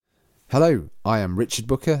Hello, I am Richard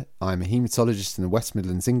Booker. I'm a haematologist in the West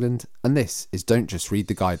Midlands, England, and this is Don't Just Read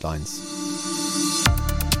the Guidelines.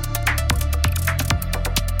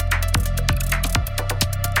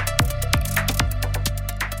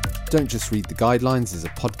 Don't Just Read the Guidelines is a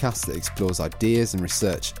podcast that explores ideas and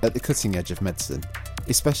research at the cutting edge of medicine,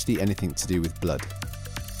 especially anything to do with blood.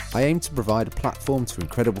 I aim to provide a platform to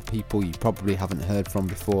incredible people you probably haven't heard from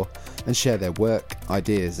before and share their work,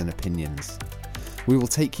 ideas and opinions. We will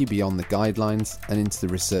take you beyond the guidelines and into the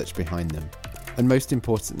research behind them, and most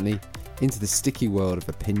importantly, into the sticky world of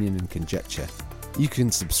opinion and conjecture. You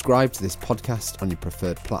can subscribe to this podcast on your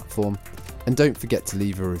preferred platform, and don't forget to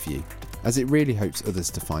leave a review, as it really helps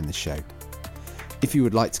others to find the show. If you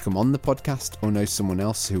would like to come on the podcast or know someone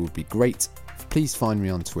else who would be great, please find me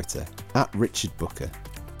on Twitter, @RichardBooker.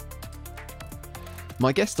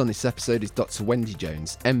 My guest on this episode is Dr. Wendy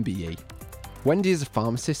Jones, MBE. Wendy is a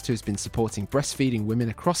pharmacist who has been supporting breastfeeding women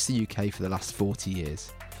across the UK for the last 40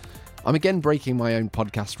 years. I'm again breaking my own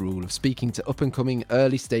podcast rule of speaking to up-and-coming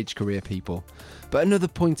early-stage career people, but another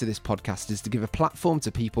point of this podcast is to give a platform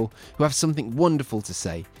to people who have something wonderful to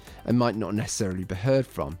say and might not necessarily be heard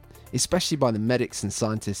from, especially by the medics and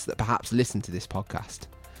scientists that perhaps listen to this podcast.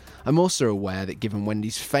 I'm also aware that given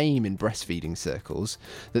Wendy's fame in breastfeeding circles,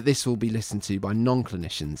 that this will be listened to by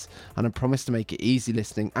non-clinicians, and I promise to make it easy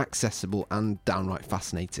listening, accessible and downright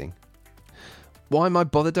fascinating. Why am I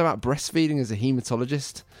bothered about breastfeeding as a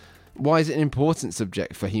haematologist? Why is it an important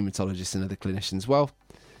subject for haematologists and other clinicians? Well,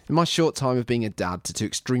 in my short time of being a dad to two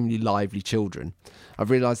extremely lively children,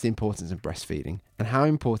 I've realised the importance of breastfeeding and how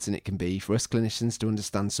important it can be for us clinicians to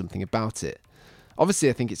understand something about it. Obviously,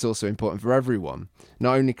 I think it's also important for everyone,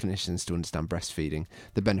 not only clinicians, to understand breastfeeding,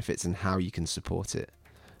 the benefits and how you can support it.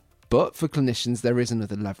 But for clinicians, there is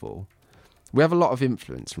another level. We have a lot of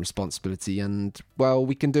influence and responsibility and, well,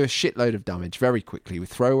 we can do a shitload of damage very quickly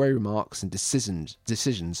with throwaway remarks and decisions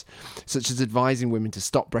such as advising women to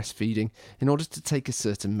stop breastfeeding in order to take a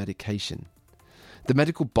certain medication. The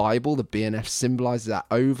medical Bible, the BNF, symbolises that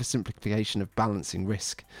oversimplification of balancing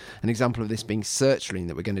risk. An example of this being sertraline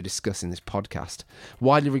that we're going to discuss in this podcast.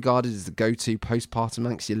 Widely regarded as the go-to postpartum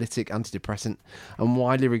anxiolytic antidepressant and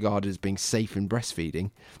widely regarded as being safe in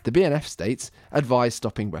breastfeeding, the BNF states, advise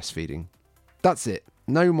stopping breastfeeding. That's it.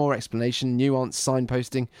 No more explanation, nuance,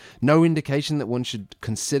 signposting, no indication that one should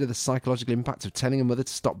consider the psychological impact of telling a mother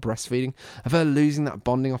to stop breastfeeding, of her losing that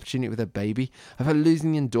bonding opportunity with her baby, of her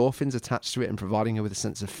losing the endorphins attached to it and providing her with a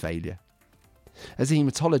sense of failure. As a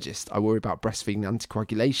haematologist, I worry about breastfeeding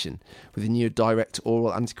anticoagulation, with the new direct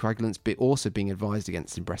oral anticoagulants also being advised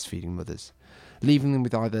against in breastfeeding mothers, leaving them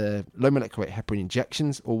with either low molecular weight heparin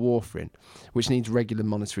injections or warfarin, which needs regular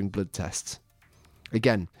monitoring blood tests.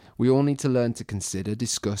 Again, we all need to learn to consider,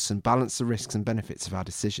 discuss and balance the risks and benefits of our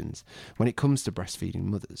decisions when it comes to breastfeeding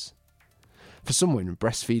mothers. For some women,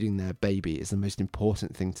 breastfeeding their baby is the most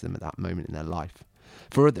important thing to them at that moment in their life.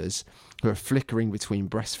 For others, who are flickering between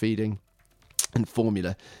breastfeeding and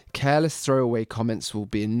formula, careless throwaway comments will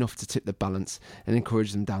be enough to tip the balance and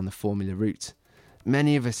encourage them down the formula route.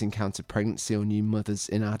 Many of us encounter pregnancy or new mothers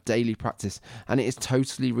in our daily practice, and it is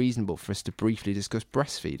totally reasonable for us to briefly discuss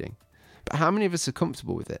breastfeeding. But how many of us are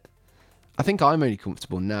comfortable with it? I think I'm only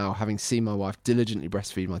comfortable now, having seen my wife diligently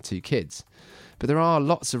breastfeed my two kids. But there are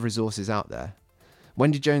lots of resources out there.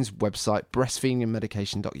 Wendy Jones' website,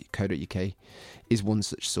 breastfeedingandmedication.co.uk, is one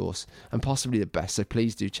such source, and possibly the best, so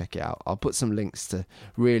please do check it out. I'll put some links to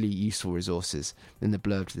really useful resources in the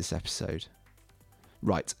blurb to this episode.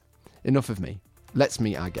 Right, enough of me. Let's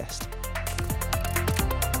meet our guest.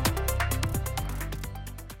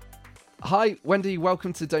 Hi, Wendy.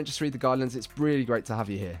 Welcome to Don't Just Read the Guidelines. It's really great to have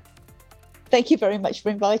you here. Thank you very much for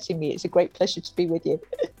inviting me. It's a great pleasure to be with you.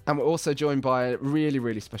 And we're also joined by a really,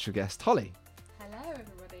 really special guest, Holly. Hello,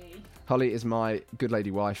 everybody. Holly is my good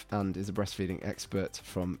lady wife and is a breastfeeding expert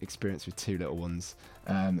from experience with two little ones.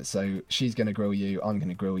 So she's going to grill you. I'm going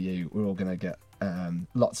to grill you. We're all going to get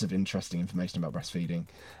lots of interesting information about breastfeeding.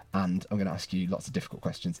 And I'm going to ask you lots of difficult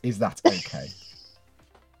questions. Is that okay?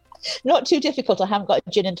 Not too difficult. I haven't got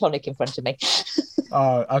a gin and tonic in front of me.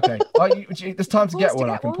 Oh, okay. There's time to get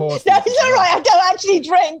one. I can pause. No, it's all right. I don't actually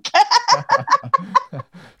drink.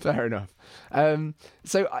 Fair enough.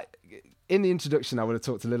 In the introduction, I would have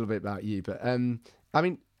talked a little bit about you, but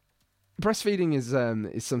breastfeeding is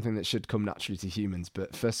something that should come naturally to humans,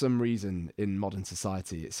 but for some reason in modern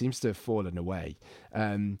society, it seems to have fallen away.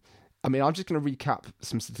 I mean, I'm just going to recap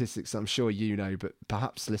some statistics that I'm sure you know, but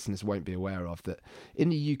perhaps listeners won't be aware of, that in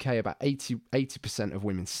the UK, about 80% of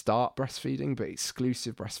women start breastfeeding, but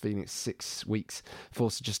exclusive breastfeeding at 6 weeks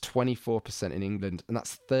falls to just 24% in England, and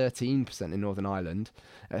that's 13% in Northern Ireland.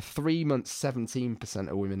 At 3 months, 17%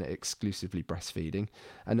 of women are exclusively breastfeeding,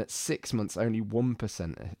 and at 6 months, only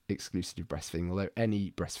 1% are exclusively breastfeeding, although any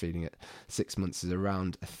breastfeeding at 6 months is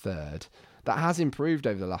around a third. That has improved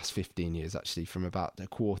over the last 15 years, actually, from about a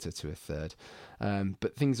quarter to a third.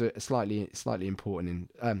 But things are slightly important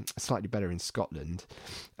slightly better in Scotland.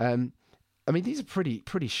 I mean, these are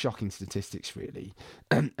pretty shocking statistics, really,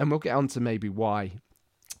 and we'll get on to maybe why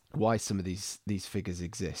some of these figures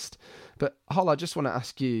exist. But Hol, I just want to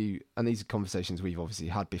ask you, and these are conversations we've obviously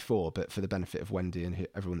had before, but for the benefit of Wendy and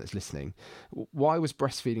everyone that's listening, why was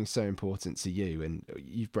breastfeeding so important to you? And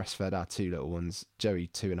you've breastfed our 2 little ones, Joey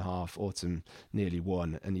 2.5, Autumn nearly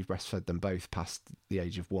 1, and you've breastfed them both past the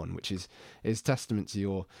age of 1, which is testament to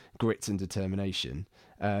your grit and determination.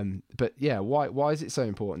 But yeah, why is it so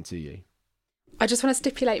important to you? I just want to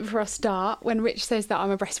stipulate before I start, when Rich says that I'm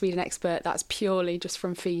a breastfeeding expert, that's purely just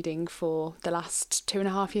from feeding for the last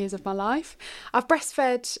 2.5 years of my life. I've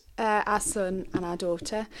breastfed our son and our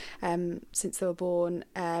daughter since they were born,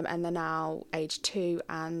 and they're now age 2,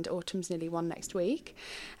 and Autumn's nearly 1 next week.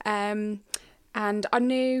 And I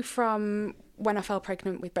knew from when I fell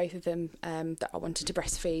pregnant with both of them that I wanted to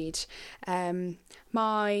breastfeed.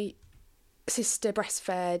 My sister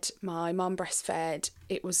breastfed, my mum breastfed.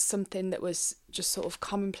 It was something that was just sort of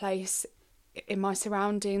commonplace in my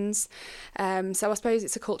surroundings. So I suppose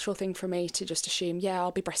it's a cultural thing for me to just assume, yeah,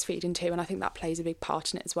 I'll be breastfeeding too, and I think that plays a big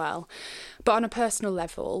part in it as well. But on a personal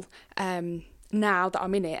level, now that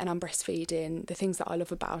I'm in it and I'm breastfeeding, the things that I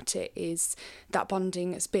love about it is that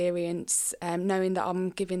bonding experience, knowing that I'm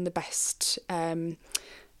giving the best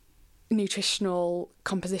nutritional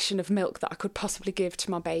composition of milk that I could possibly give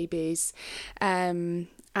to my babies. And,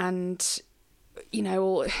 you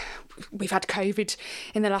know, we've had COVID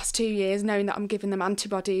in the last 2 years, knowing that I'm giving them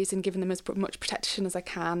antibodies and giving them as much protection as I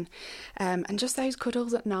can. And just those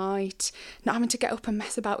cuddles at night, not having to get up and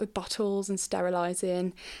mess about with bottles and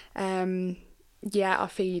sterilising. Yeah, I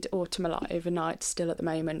feed Autumn a lot overnight still at the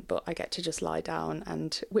moment, but I get to just lie down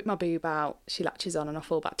and whip my boob out. She latches on and I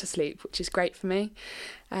fall back to sleep, which is great for me,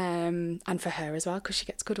 and for her as well, because she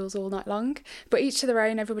gets cuddles all night long. But each to their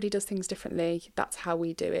own, everybody does things differently. That's how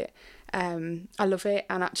we do it. I love it.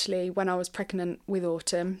 And actually, when I was pregnant with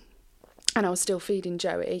Autumn and I was still feeding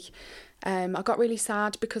Joey, I got really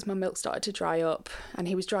sad because my milk started to dry up, and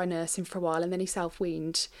he was dry nursing for a while, and then he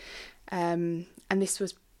self-weaned. And this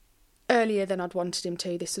was earlier than I'd wanted him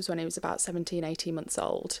to. This was when he was about 17, 18 months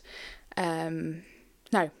old.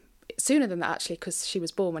 No, sooner than that, actually, because she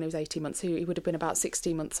was born when he was 18 months. He would have been about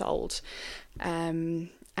 16 months old. And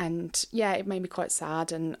yeah, it made me quite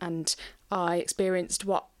sad. And I experienced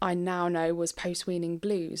what I now know was post-weaning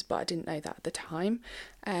blues, but I didn't know that at the time,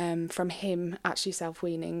 from him actually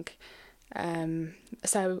self-weaning.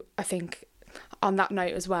 So I think on that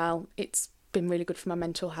note as well, it's been really good for my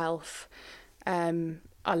mental health.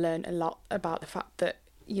 I learned a lot about the fact that,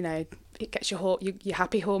 you know, it gets your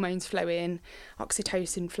happy hormones flowing,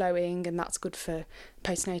 oxytocin flowing, and that's good for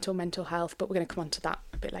postnatal mental health. But we're going to come on to that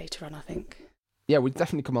a bit later on, I think. Yeah, we'll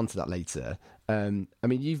definitely come on to that later. I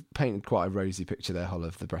mean, you've painted quite a rosy picture there, Hol,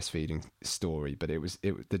 of the breastfeeding story, but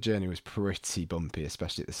the journey was pretty bumpy,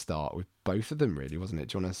 especially at the start with both of them, really, wasn't it?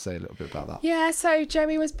 Do you want to say a little bit about that? Yeah, so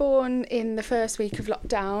Joey was born in the first week of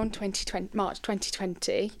lockdown, March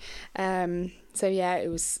 2020. So yeah,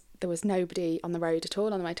 there was nobody on the road at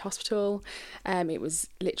all on the way to hospital. It was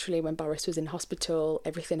literally when Boris was in hospital,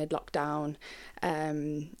 everything had locked down.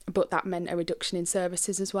 But that meant a reduction in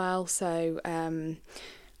services as well. So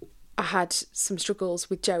I had some struggles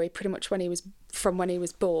with Joey pretty much when he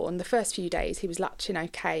was born. The first few days he was latching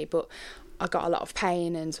okay, but I got a lot of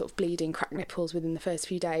pain and sort of bleeding, cracked nipples within the first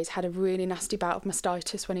few days. Had a really nasty bout of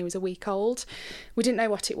mastitis when he was a week old. We didn't know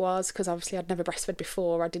what it was because obviously I'd never breastfed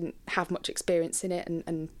before. I didn't have much experience in it,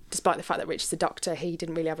 and despite the fact that Rich is a doctor, he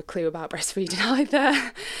didn't really have a clue about breastfeeding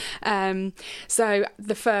either. So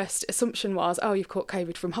the first assumption was, oh, you've caught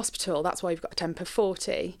COVID from hospital, that's why you've got a temp of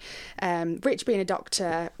 40. Rich, being a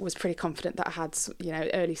doctor, was pretty confident that I had, you know,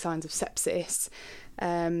 early signs of sepsis.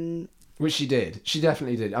 Which she did. She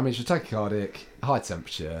definitely did. I mean, she was tachycardic, high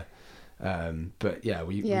temperature. But yeah,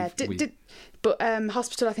 But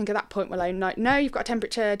hospital, I think at that point were like, no, you've got a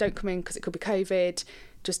temperature, don't come in because it could be COVID.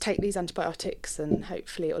 Just take these antibiotics and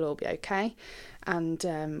hopefully it'll all be okay. And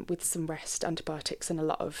with some rest, antibiotics and a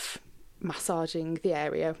lot of massaging the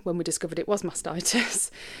area, when we discovered it was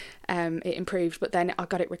mastitis, it improved. But then I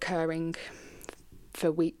got it recurring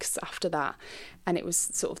for weeks after that, and it was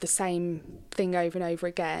sort of the same thing over and over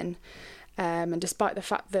again. And despite the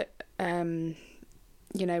fact that we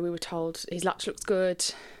were told his latch looks good,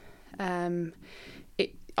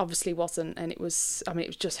 it obviously wasn't, and it was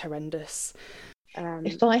just horrendous.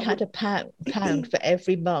 If I had a pound for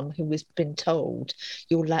every mum who was been told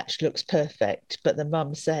your latch looks perfect, but the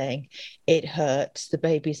mum saying it hurts, the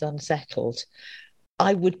baby's unsettled,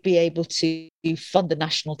 I would be able to fund the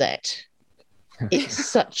national debt. It's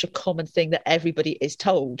such a common thing that everybody is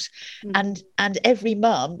told. And every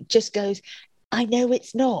mum just goes, I know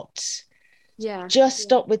it's not. Yeah. Just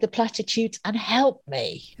stop with the platitudes and help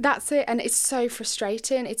me. That's it. And it's so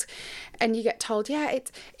frustrating. And you get told,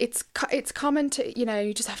 it's common to,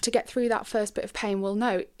 you just have to get through that first bit of pain. Well,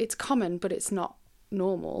 no, it's common, but it's not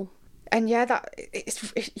normal. And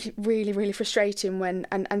it's really, really frustrating when,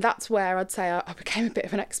 and that's where I'd say I became a bit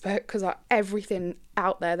of an expert, because everything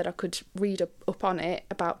out there that I could read up on it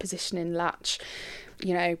about positioning latch,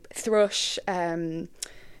 thrush,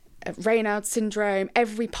 Raynaud's syndrome,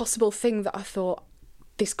 every possible thing that I thought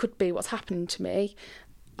this could be what's happening to me,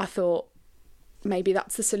 I thought maybe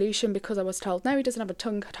that's the solution, because I was told, no, he doesn't have a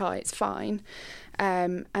tongue tie, it's fine.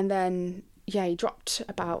 And then, he dropped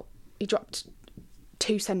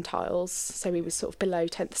 2 centiles, so he was sort of below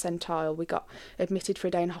 10th centile. We got admitted for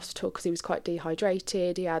a day in hospital because he was quite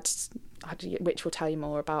dehydrated. He had, which will tell you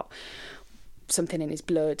more about something in his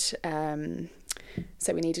blood.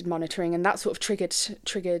 So we needed monitoring, and that sort of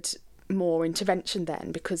triggered more intervention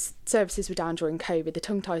then, because services were down during COVID. The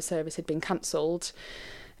tongue tie service had been cancelled,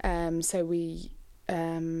 so we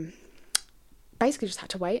basically just had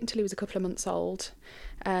to wait until he was a couple of months old.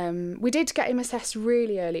 We did get him assessed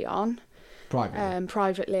really early on,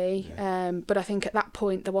 privately, but I think at that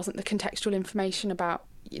point there wasn't the contextual information about,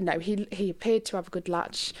 he appeared to have a good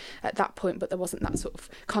latch at that point, but there wasn't that sort of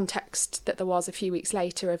context that there was a few weeks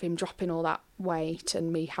later of him dropping all that weight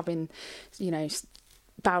and me having,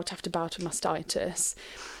 bout after bout of mastitis.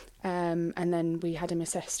 And then we had him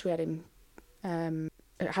assessed. We had him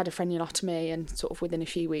had a frenulotomy, and sort of within a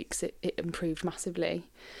few weeks it improved massively.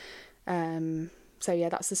 So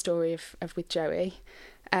that's the story of with Joey.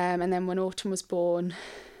 And then when Autumn was born,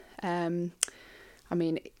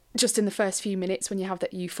 just in the first few minutes when you have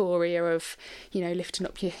that euphoria of, lifting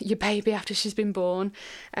up your baby after she's been born,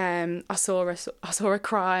 I saw her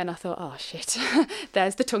cry, and I thought, oh shit,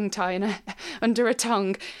 there's the tongue tie under her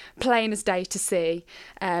tongue, plain as day to see.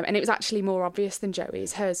 And it was actually more obvious than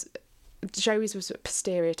Joey's. Joey's was a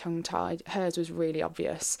posterior tongue tie. Hers was really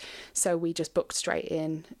obvious. So we just booked straight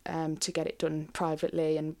in to get it done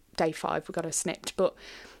privately, and day 5 we got her snipped. But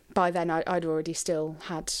by then I'd already still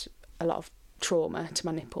had a lot of trauma to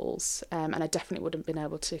my nipples, and I definitely wouldn't have been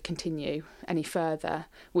able to continue any further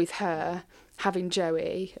with her having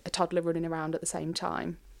Joey, a toddler, running around at the same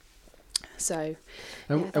time. So,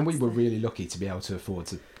 and we were really lucky to be able to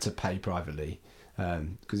afford to pay privately,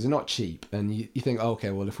 because they're not cheap. And you think,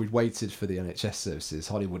 okay, well, if we'd waited for the NHS services,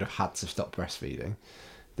 Holly would have had to stop breastfeeding.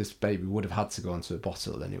 This baby would have had to go onto a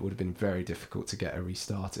bottle, and it would have been very difficult to get her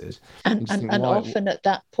restarted. And often at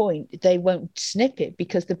that point they won't snip it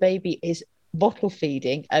because the baby is bottle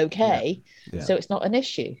feeding, so it's not an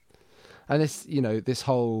issue. And this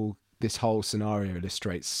whole scenario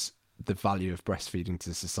illustrates the value of breastfeeding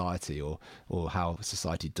to society, or how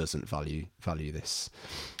society doesn't value this,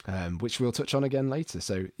 which we'll touch on again later.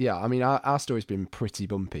 So our story's been pretty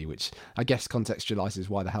bumpy, which I guess contextualizes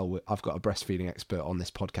why the hell I've got a breastfeeding expert on this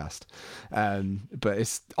podcast. But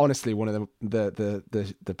it's honestly one of the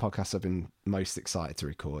podcasts I've been most excited to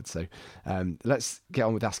record. So let's get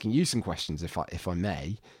on with asking you some questions, if I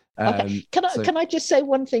may. Okay. Can I just say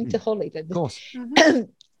one thing to Holly then? Of course.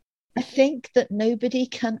 I think that nobody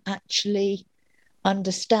can actually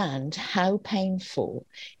understand how painful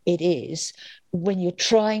it is when you're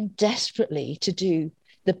trying desperately to do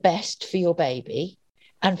the best for your baby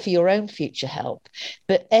and for your own future health.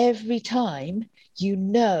 But every time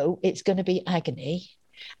it's going to be agony,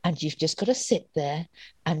 and you've just got to sit there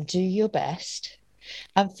and do your best.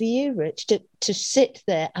 And for you, Rich, to sit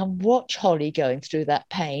there and watch Holly going through that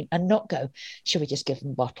pain and not go, shall we just give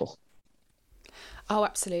them a bottle? Oh,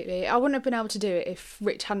 absolutely. I wouldn't have been able to do it if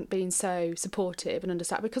Rich hadn't been so supportive and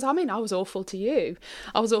understanding, because I was awful to you.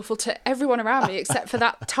 I was awful to everyone around me except for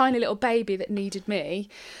that tiny little baby that needed me.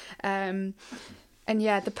 And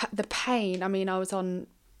the pain, I was on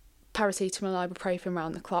paracetamol, ibuprofen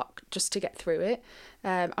round the clock just to get through it.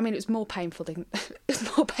 It was more painful than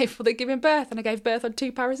giving birth, and I gave birth on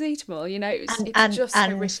 2 paracetamol. It's just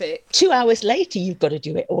horrific. 2 hours later, you've got to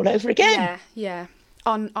do it all over again. Yeah.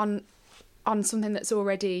 On something that's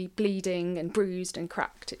already bleeding and bruised and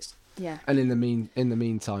cracked. It's Yeah. And in the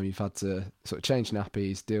meantime, you've had to sort of change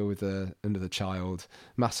nappies, deal with another child,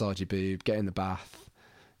 massage your boob, get in the bath,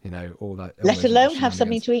 all that. All Let those alone other have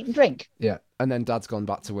something shenanigans. to eat and drink. Yeah, and then Dad's gone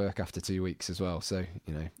back to work after 2 weeks as well. So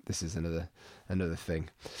this is another thing.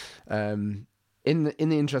 In the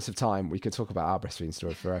interest of time, we could talk about our breastfeeding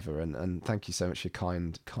story forever, and thank you so much for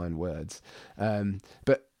your kind words.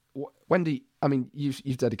 But Wendy, I mean,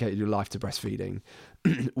 you've dedicated your life to breastfeeding.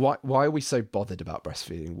 Why are we so bothered about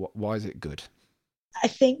breastfeeding? Why is it good? I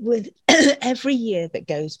think with every year that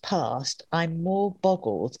goes past, I'm more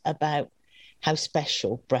boggled about how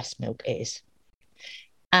special breast milk is.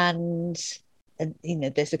 And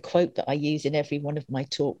there's a quote that I use in every one of my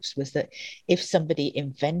talks, was that if somebody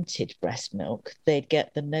invented breast milk, they'd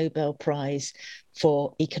get the Nobel Prize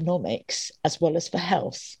for economics as well as for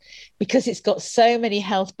health, because it's got so many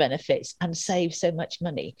health benefits and saves so much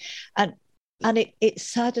money. And it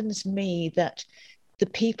saddens me that the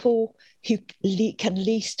people who can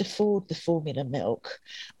least afford the formula milk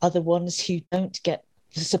are the ones who don't get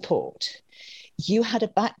the support. You had a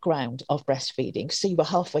background of breastfeeding, so you were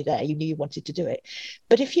halfway there, you knew you wanted to do it.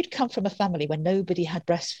 But if you'd come from a family where nobody had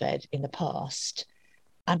breastfed in the past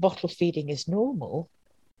and bottle feeding is normal,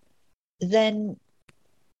 then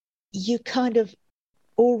you kind of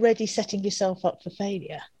already setting yourself up for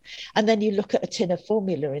failure. And then you look at a tin of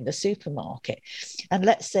formula in the supermarket, and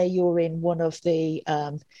let's say you're in one of the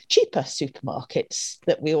cheaper supermarkets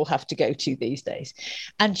that we all have to go to these days,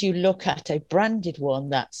 and you look at a branded one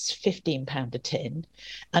that's £15 a tin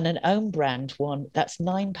and an own brand one that's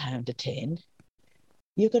 £9 a tin,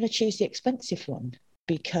 you're going to choose the expensive one,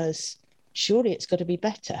 because surely it's got to be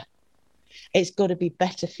better. It's got to be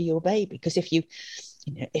better for your baby, because if you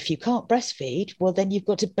can't breastfeed, well, then you've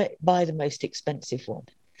got to buy the most expensive one.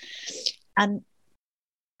 And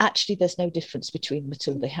actually, there's no difference between them at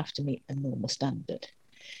all. They have to meet a normal standard.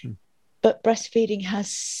 But breastfeeding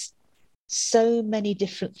has so many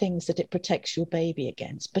different things that it protects your baby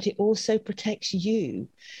against, but it also protects you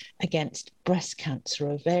against breast cancer,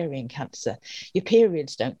 ovarian cancer. Your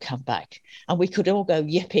periods don't come back. And we could all go,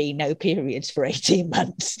 yippee, no periods for 18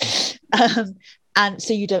 months. And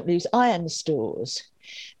so you don't lose iron stores.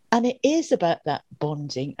 And it is about that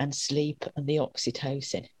bonding and sleep and the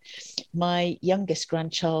oxytocin. My youngest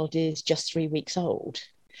grandchild is just 3 weeks old,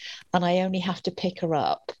 and I only have to pick her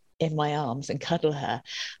up in my arms and cuddle her.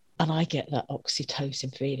 And I get that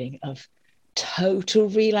oxytocin feeling of total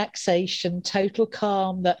relaxation, total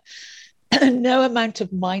calm that no amount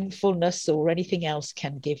of mindfulness or anything else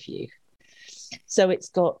can give you. So it's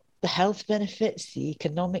got the health benefits, the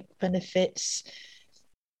economic benefits,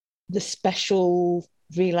 the special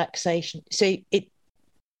relaxation. So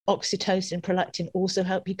oxytocin and prolactin also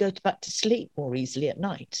help you go back to sleep more easily at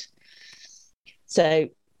night. So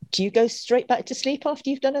do you go straight back to sleep after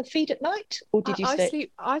you've done a feed at night, or did you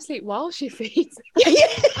stay? I sleep while she feeds.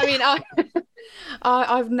 I mean,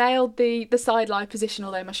 I've nailed the side lie position,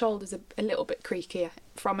 although my shoulder's a little bit creakier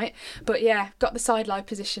from it. But yeah, got the side lie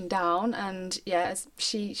position down, and yeah,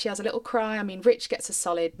 she has a little cry. I mean, Rich gets a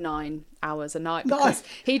solid 9 hours a night, because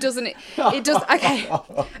he doesn't. It does okay,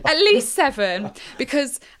 at least 7,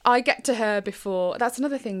 because I get to her before. That's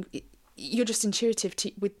another thing. You're just intuitive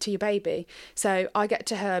to your baby. So I get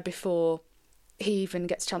to her before he even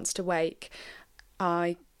gets a chance to wake.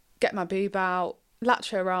 I get my boob out,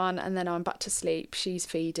 latch her on, and then I'm back to sleep. She's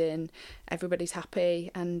feeding, everybody's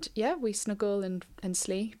happy, and yeah, we snuggle and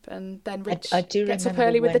sleep. And then Rich gets up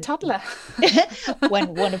early with the toddler.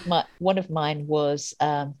 When one of mine was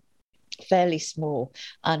fairly small,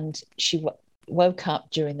 and she woke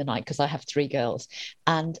up during the night, because I have 3 girls,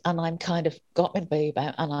 and I'm kind of got my boob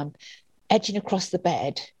out, and I'm edging across the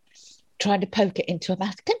bed, trying to poke it into her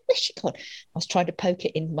mouth. Where's she gone? I was trying to poke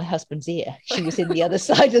it in my husband's ear. She was in the other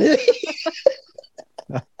side of the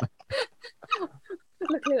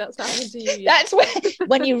Luckily, that's not happened to you yet. That's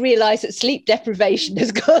when you realise that sleep deprivation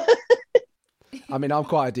has gone. I mean, I'm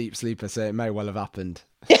quite a deep sleeper, so it may well have happened.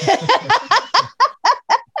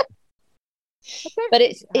 But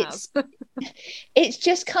it's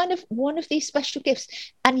just kind of one of these special gifts.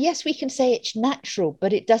 And yes, we can say it's natural,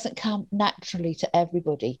 but it doesn't come naturally to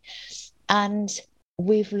everybody. And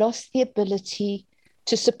we've lost the ability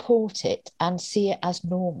to support it and see it as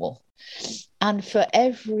normal. And for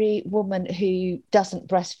every woman who doesn't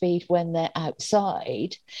breastfeed when they're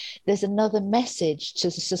outside, there's another message to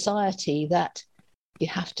the society that you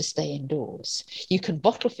have to stay indoors. You can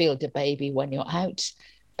bottle feed a baby when you're out,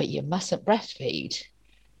 but you mustn't breastfeed,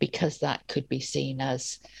 because that could be seen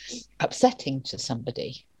as upsetting to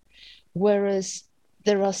somebody. Whereas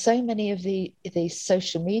there are so many of these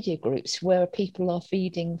social media groups where people are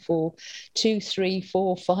feeding for 2, 3,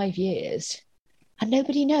 4, 5 years, and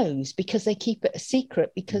nobody knows because they keep it a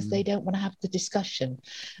secret because they don't want to have the discussion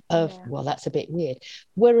of, well, that's a bit weird.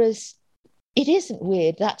 Whereas it isn't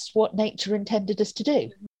weird. That's what nature intended us to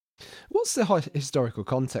do. What's the historical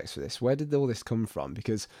context for this? Where did all this come from?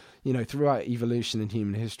 Because, you know, throughout evolution and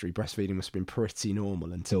human history, breastfeeding must have been pretty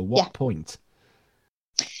normal until what point?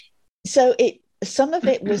 So some of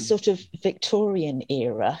it was sort of Victorian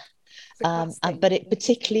era, but it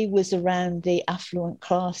particularly was around the affluent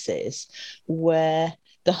classes where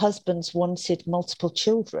the husbands wanted multiple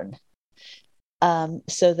children,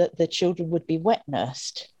 so that the children would be wet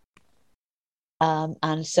nursed,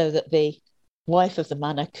 and so that the wife of the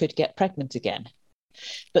manor could get pregnant again.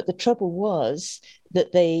 But the trouble was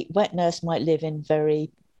that the wet nurse might live in very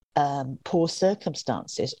poor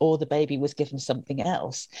circumstances, or the baby was given something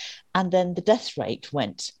else, and then the death rate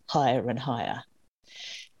went higher and higher.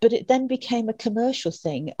 But it then became a commercial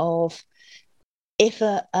thing of, if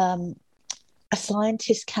a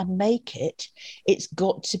scientist can make it, it's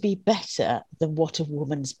got to be better than what a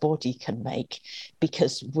woman's body can make,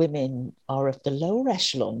 because women are of the lower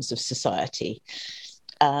echelons of society.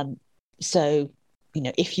 So, you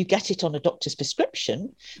know, if you get it on a doctor's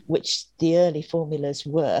prescription, which the early formulas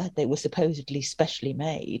were, they were supposedly specially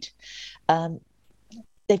made,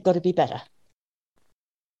 they've got to be better.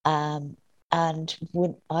 And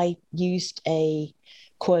when I used a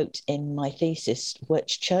quote in my thesis,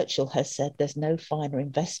 which Churchill has said, there's no finer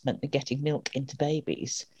investment than getting milk into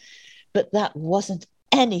babies. But that wasn't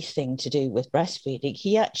anything to do with breastfeeding.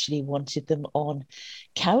 He actually wanted them on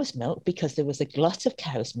cow's milk because there was a glut of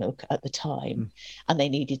cow's milk at the time, and they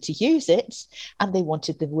needed to use it, and they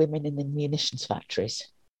wanted the women in the munitions factories.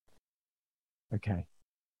 Okay.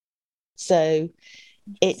 So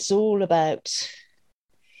it's all about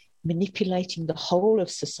manipulating the whole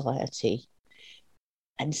of society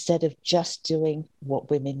instead of just doing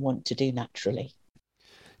what women want to do naturally.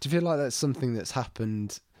 Do you feel like that's something that's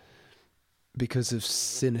happened because of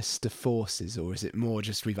sinister forces, or is it more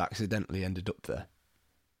just we've accidentally ended up there?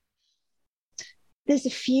 There's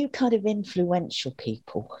a few kind of influential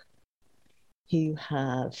people who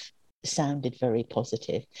have sounded very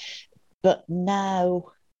positive, but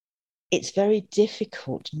now it's very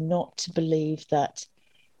difficult not to believe that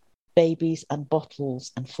babies and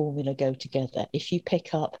bottles and formula go together. If you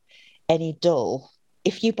pick up any doll,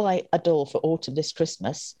 if you buy a doll for autumn this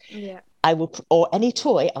Christmas, I will, or any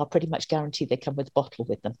toy, I'll pretty much guarantee they come with a bottle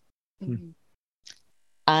with them.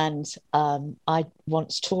 And I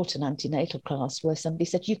once taught an antenatal class where somebody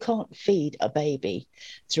said, you can't feed a baby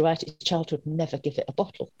throughout its childhood and never give it a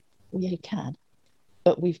bottle. Well, yeah, you can.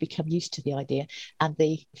 But we've become used to the idea, and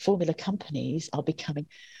the formula companies are becoming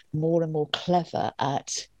more and more clever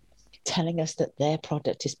at telling us that their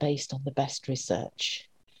product is based on the best research.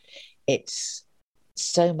 It's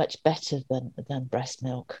so much better than breast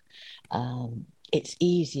milk. It's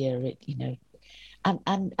easier,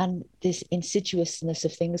 and this insidiousness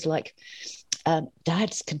of things like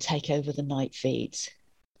dads can take over the night feeds.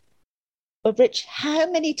 But Rich, how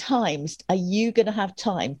many times are you going to have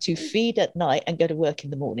time to feed at night and go to work in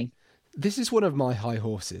the morning? This is one of my high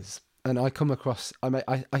horses, and I come across.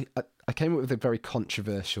 I came up with a very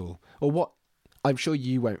controversial, or what I'm sure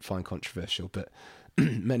you won't find controversial, but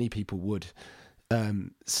many people would,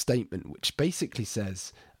 statement, which basically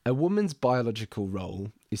says a woman's biological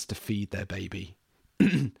role is to feed their baby.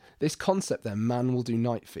 This concept that a man will do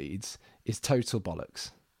night feeds is total bollocks.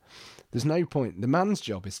 There's no point. The man's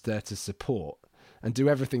job is there to support and do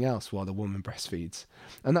everything else while the woman breastfeeds.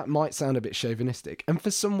 And that might sound a bit chauvinistic. And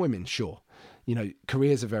for some women, sure, you know,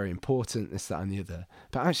 careers are very important, this, that, and the other.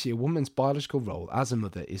 But actually, a woman's biological role as a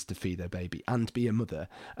mother is to feed her baby and be a mother.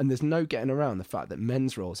 And there's no getting around the fact that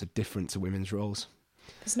men's roles are different to women's roles.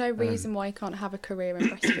 There's no reason why you can't have a career in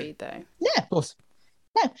breastfeed, though. Yeah, of course.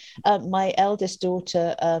 No, my eldest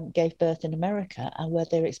daughter gave birth in America, and where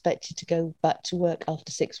they're expected to go back to work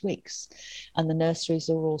after 6 weeks, and the nurseries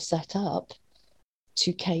are all set up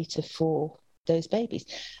to cater for those babies.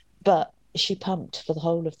 But she pumped for the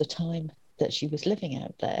whole of the time that she was living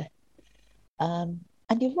out there. And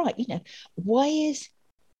you're right, you know, why is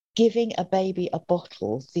giving a baby a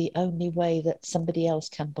bottle the only way that somebody else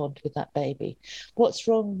can bond with that baby? What's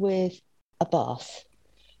wrong with a bath?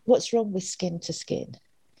 What's wrong with skin to skin?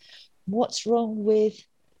 What's wrong with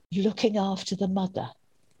looking after the mother?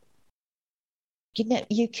 You know,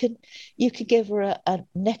 you can give her a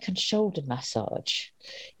neck and shoulder massage.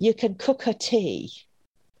 You can cook her tea.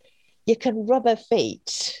 You can rub her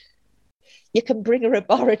feet. You can bring her a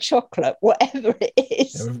bar of chocolate, whatever it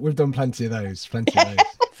is. Yeah, we've done plenty of those.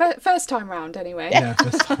 First time round, anyway. Yeah,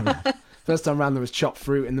 first time round. First time round there was chopped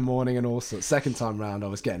fruit in the morning and all sorts. Second time round I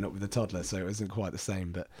was getting up with a toddler, so it wasn't quite the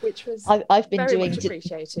same. But which was I've been very doing much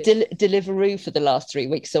appreciated. Deliveroo for the last 3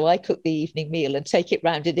 weeks, so I cook the evening meal and take it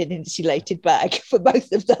round in an insulated bag for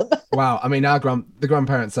both of them. Wow, I mean, the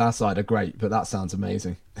grandparents our side are great, but that sounds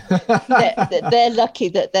amazing. They're lucky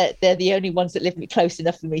that they're the only ones that live close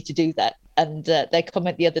enough for me to do that. And their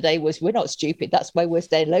comment the other day was, "We're not stupid. That's why we're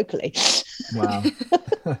staying locally." Wow.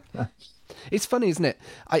 It's funny, isn't it?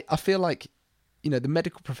 I feel like, the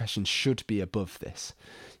medical profession should be above this.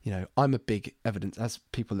 I'm a big as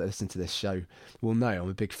people that listen to this show will know, I'm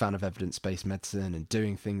a big fan of evidence-based medicine and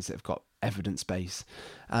doing things that have got evidence base.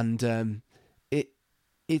 And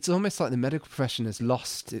it's almost like the medical profession has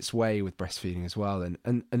lost its way with breastfeeding as well,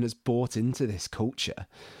 and has bought into this culture.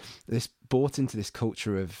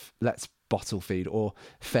 Of let's bottle feed, or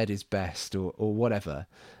fed is best, or whatever,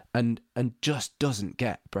 and just doesn't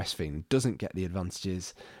get breastfeeding, doesn't get the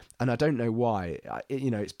advantages. And I don't know why.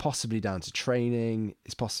 It's possibly down to training.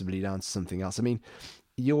 It's possibly down to something else. I mean,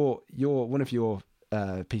 your one of your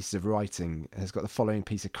pieces of writing has got the following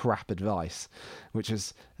piece of crap advice, which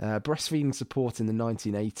is breastfeeding support in the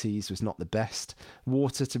 1980s was not the best.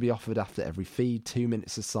 Water to be offered after every feed, 2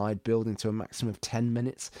 minutes aside, building to a maximum of 10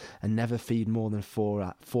 minutes, and never feed more than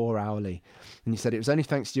four hourly. And you said it was only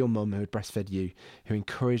thanks to your mum, who had breastfed you, who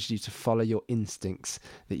encouraged you to follow your instincts,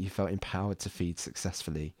 that you felt empowered to feed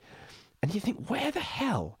successfully. And you think, where the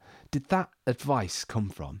hell did that advice come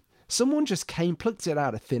from? Someone just plucked it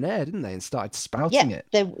out of thin air, didn't they, and started spouting it?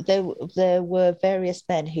 There were various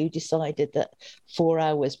men who decided that 4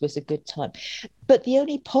 hours was a good time. But the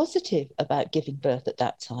only positive about giving birth at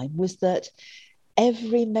that time was that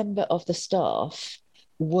every member of the staff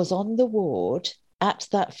was on the ward at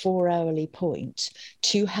that 4 hourly point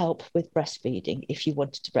to help with breastfeeding if you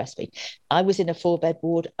wanted to breastfeed. I was in a 4-bed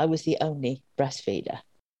ward. I was the only breastfeeder.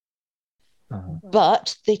 Uh-huh.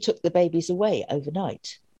 But they took the babies away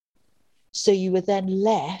overnight. So you were then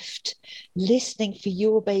left listening for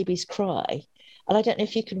your baby's cry. And I don't know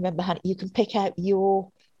if you can remember, Hannah, you can pick out your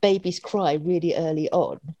baby's cry really early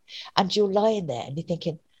on. And you're lying there and you're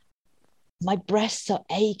thinking, my breasts are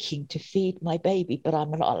aching to feed my baby, but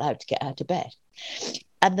I'm not allowed to get out of bed.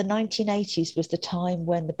 And the 1980s was the time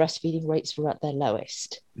when the breastfeeding rates were at their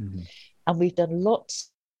lowest. Mm-hmm. And we've done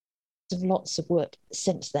lots and lots of work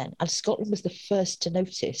since then. And Scotland was the first to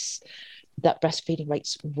notice that breastfeeding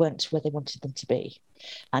rates weren't where they wanted them to be,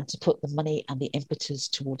 and to put the money and the impetus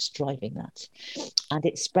towards driving that. And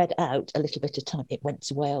it spread out a little bit of time. It went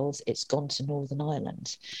to Wales, it's gone to Northern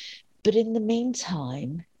Ireland. But in the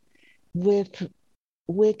meantime,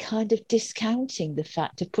 we're kind of discounting the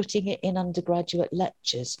fact of putting it in undergraduate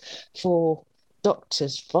lectures for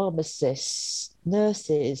doctors, pharmacists,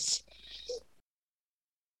 nurses.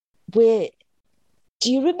 Do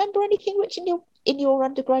you remember anything, Rich, in your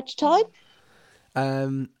undergraduate time?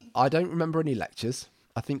 I don't remember any lectures.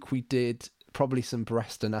 I think we did probably some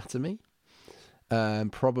breast anatomy,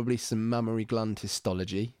 probably some mammary gland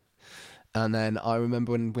histology. And then I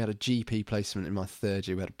remember when we had a GP placement in my third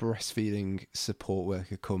year, we had a breastfeeding support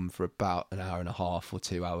worker come for about an hour and a half or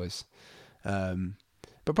 2 hours.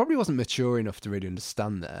 But probably wasn't mature enough to really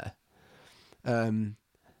understand there.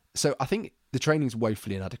 So I think the training's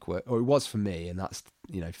woefully inadequate, or it was for me, and that's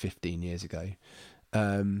 15 years ago.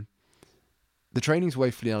 The training's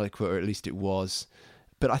woefully inadequate, or at least it was.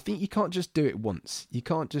 But I think you can't just do it once. You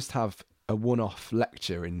can't just have a one-off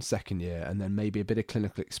lecture in second year and then maybe a bit of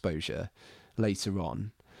clinical exposure later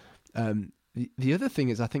on. The other thing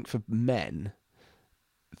is, I think for men,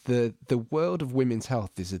 the world of women's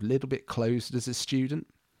health is a little bit closed as a student.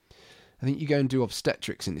 I think you go and do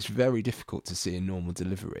obstetrics and it's very difficult to see a normal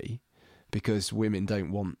delivery because women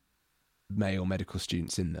don't want male medical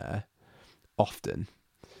students in there often.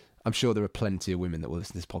 I'm sure there are plenty of women that will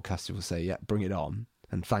listen to this podcast who will say, yeah, bring it on.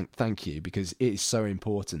 And thank you, because it is so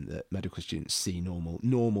important that medical students see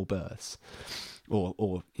normal births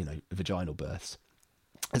or vaginal births,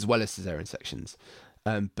 as well as cesarean sections.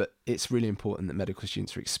 But it's really important that medical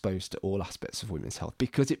students are exposed to all aspects of women's health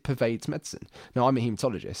because it pervades medicine. Now, I'm a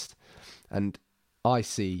haematologist and I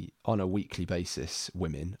see on a weekly basis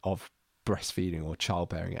women of breastfeeding or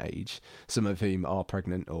childbearing age, some of whom are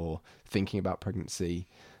pregnant or thinking about pregnancy,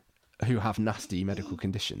 who have nasty medical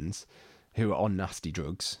conditions, who are on nasty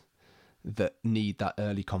drugs, that need that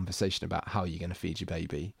early conversation about how you're going to feed your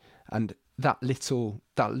baby. And that little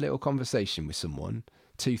conversation with someone,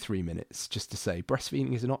 2-3 minutes, just to say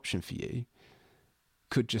breastfeeding is an option for you,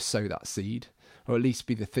 could just sow that seed, or at least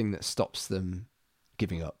be the thing that stops them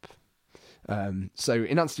giving up. So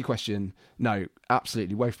in answer to your question, no,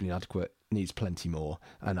 absolutely woefully inadequate, needs plenty more.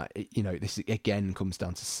 And, this again comes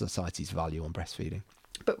down to society's value on breastfeeding.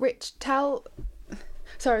 But Rich, sorry,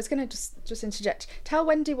 I was going to just interject. Tell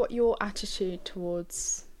Wendy what your attitude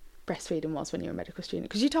towards breastfeeding was when you were a medical student.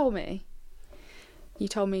 Because you told me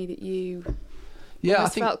that you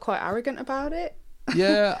felt quite arrogant about it.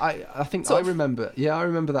 Yeah, I think I remember. Yeah, I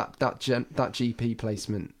remember that GP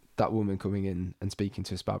placement, that woman coming in and speaking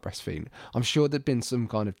to us about breastfeeding. I'm sure there'd been some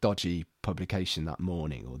kind of dodgy publication that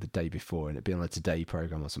morning or the day before, and it'd been on a Today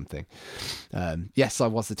programme or something. Yes, I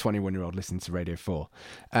was the 21-year-old listening to Radio 4.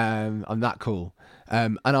 I'm that cool.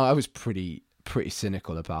 And I was pretty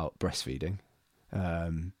cynical about breastfeeding.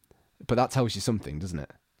 But that tells you something, doesn't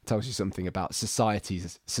it? It tells you something about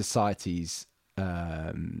society's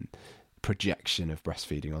projection of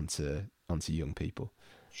breastfeeding onto young people.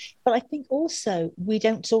 But I think also we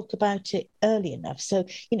don't talk about it early enough. So,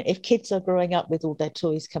 if kids are growing up with all their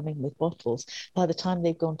toys coming with bottles, by the time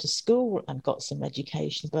they've gone to school and got some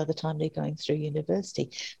education, by the time they're going through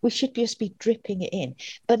university, we should just be dripping it in.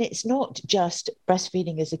 But it's not just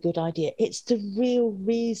breastfeeding is a good idea. It's the real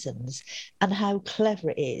reasons and how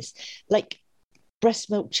clever it is. Like breast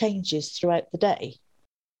milk changes throughout the day.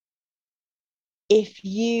 If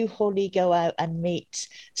you, Holly, go out and meet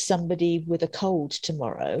somebody with a cold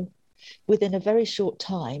tomorrow, within a very short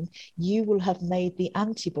time, you will have made the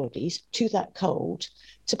antibodies to that cold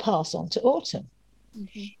to pass on to Autumn.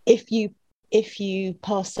 Mm-hmm. If you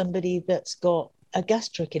pass somebody that's got a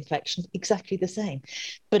gastric infection, exactly the same.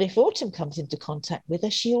 But if Autumn comes into contact with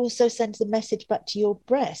her, she also sends the message back to your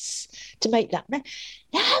breasts to make that. Now,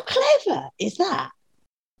 how clever is that?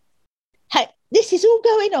 This is all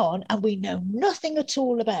going on and we know nothing at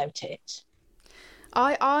all about it.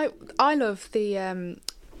 I love the...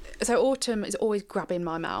 So Autumn is always grabbing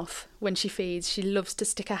my mouth when she feeds. She loves to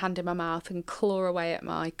stick her hand in my mouth and claw away at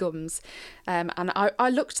my gums. And I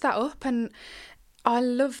looked that up, and I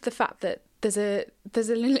love the fact that there's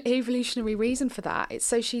an evolutionary reason for that. It's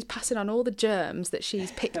so she's passing on all the germs that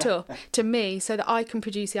she's picked up to me so that I can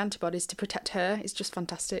produce the antibodies to protect her. It's just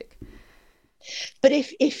fantastic. But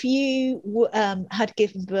if you had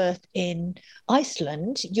given birth in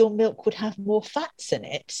Iceland, your milk would have more fats in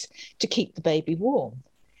it to keep the baby warm.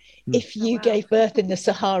 If you gave birth in the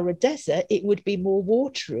Sahara Desert, it would be more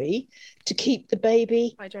watery to keep the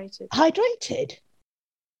baby hydrated.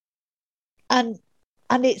 And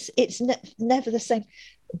it's never the same.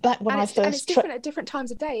 Back when it's different at different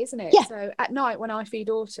times of day, isn't it? Yeah. So at night when I feed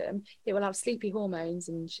Autumn, it will have sleepy hormones,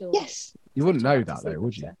 and she'll. Yes. You wouldn't know that though,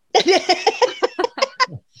 would you?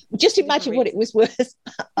 Just imagine what it was worth.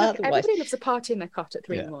 Look, everybody loves a party in their cot at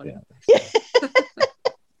 3 in the morning. Yeah.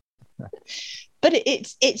 But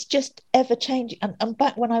it's just ever changing. And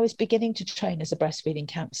back when I was beginning to train as a breastfeeding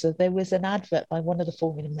counsellor, there was an advert by one of the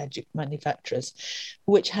formula manufacturers,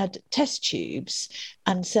 which had test tubes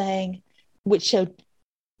which showed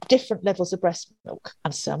different levels of breast milk,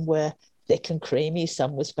 and some were thick and creamy,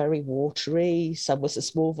 some was very watery, some was a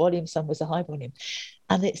small volume, some was a high volume,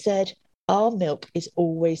 and it said our milk is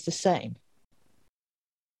always the same.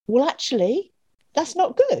 Well, actually, that's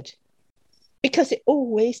not good, because it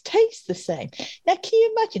always tastes the same. Now, can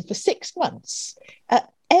you imagine for 6 months,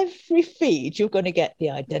 at every feed, you're going to get the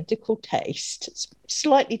identical taste,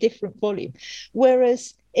 slightly different volume.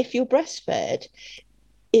 Whereas if you're breastfed,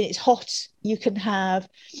 it's hot, you can have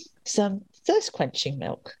some thirst-quenching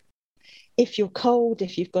milk. If you're cold,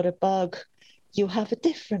 if you've got a bug, you'll have a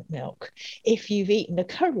different milk. If you've eaten a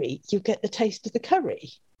curry, you get the taste of the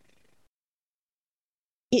curry.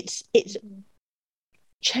 It's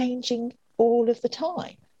changing all of the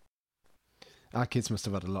time. Our kids must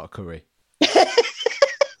have had a lot of curry.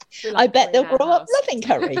 I bet they'll grow up loving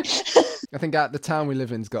curry. I think the town we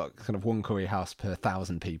live in's got kind of one curry house per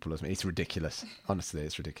 1,000 people. It's ridiculous. Honestly,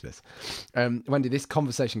 it's ridiculous. Wendy, this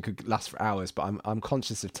conversation could last for hours, but I'm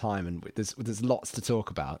conscious of time, and there's lots to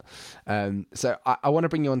talk about. So I want to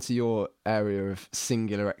bring you onto your area of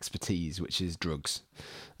singular expertise, which is drugs.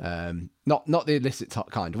 Not the illicit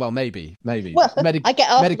kind. Well, maybe. Well, I get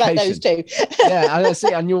asked about those too. Yeah, I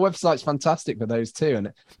see. And your website's fantastic for those too.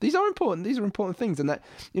 And these are important. These are important things. And that,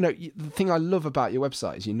 the thing I love about your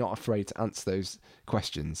website is you're not afraid to answer those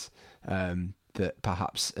questions. that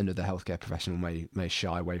perhaps another healthcare professional may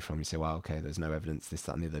shy away from. You say, well, okay, there's no evidence, this,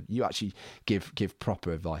 that, and the other. You actually give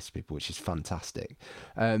proper advice to people, which is fantastic.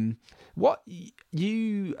 What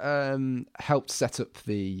you helped set up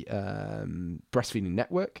the breastfeeding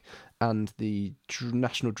network and the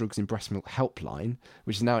National Drugs in Breast Milk helpline,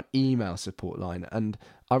 which is now an email support line. And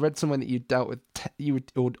I read somewhere that you dealt with,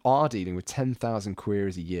 or are dealing with 10,000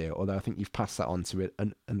 queries a year, although I think you've passed that on to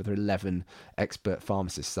another 11 expert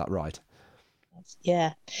pharmacists. Is that right?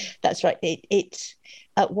 Yeah, that's right. It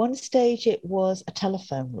at one stage it was a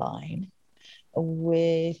telephone line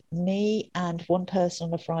with me and one person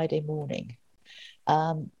on a Friday morning.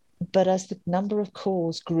 But as the number of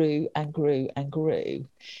calls grew and grew and grew,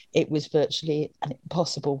 it was virtually an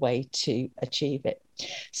impossible way to achieve it.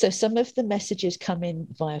 So some of the messages come in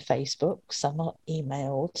via Facebook, some are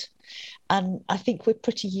emailed. And I think we're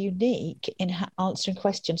pretty unique in answering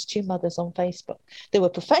questions to mothers on Facebook. There were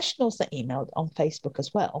professionals that emailed on Facebook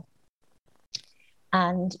as well.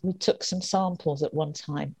 And we took some samples at one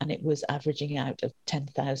time, and it was averaging out of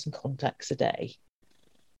 10,000 contacts a day.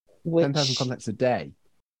 10,000 contacts a day?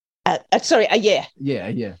 Sorry, a year.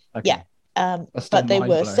 Yeah. Okay. Yeah. But they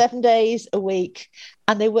were 7 days a week,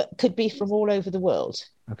 and they could be from all over the world.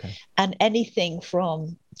 Okay. And anything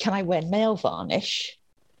from, can I wear nail varnish,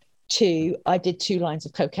 to I did 2 lines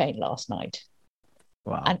of cocaine last night.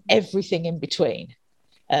 Wow. And everything in between,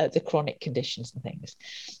 the chronic conditions and things.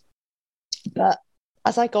 But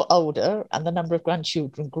as I got older and the number of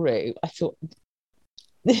grandchildren grew, I thought,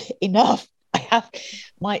 enough.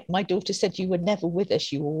 My daughter said, you were never with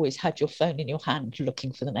us. You always had your phone in your hand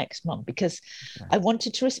looking for the next mum, because I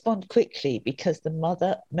wanted to respond quickly, because the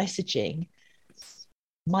mother messaging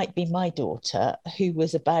might be my daughter, who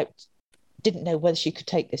was didn't know whether she could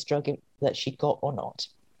take this drug that she got or not.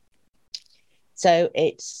 So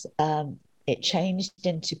it changed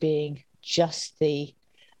into being just the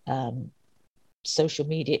social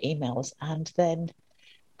media emails. And then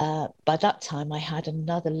by that time, I had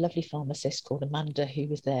another lovely pharmacist called Amanda, who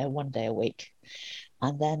was there 1 day a week.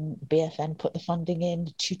 And then BFN put the funding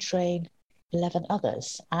in to train 11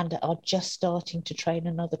 others, and are just starting to train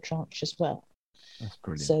another tranche as well. That's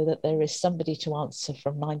brilliant. So that there is somebody to answer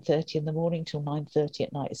from 9:30 in the morning till 9:30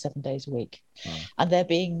 at night, 7 days a week. Wow. And they're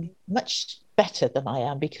being much better than I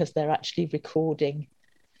am, because they're actually recording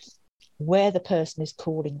where the person is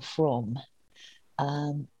calling from,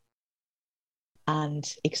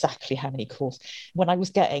 and exactly how many calls. When I was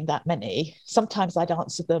getting that many, sometimes I'd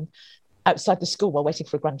answer them outside the school while waiting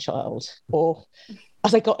for a grandchild, or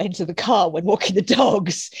as I got into the car when walking the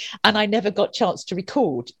dogs, and I never got a chance to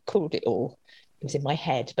record it all. It was in my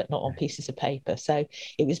head, but not on pieces of paper. So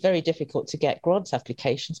it was very difficult to get grants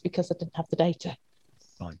applications because I didn't have the data.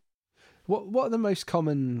 Fine. What are the most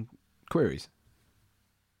common queries?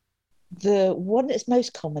 The one that's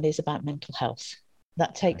most common is about mental health.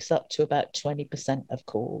 That takes up to about 20% of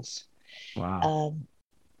calls. Wow.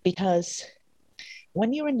 Because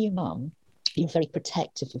when you're a new mum, you're very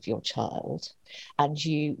protective of your child, and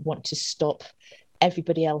you want to stop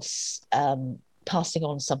everybody else passing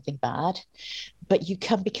on something bad, but you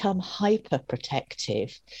can become hyper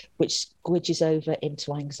protective, which squidges over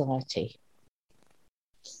into anxiety.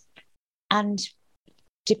 And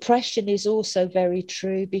depression is also very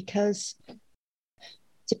true, because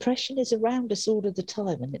depression is around us all of the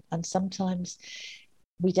time, and sometimes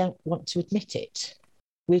we don't want to admit it.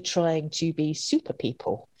 We're trying to be super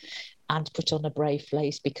people and put on a brave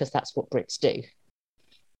face, because that's what Brits do.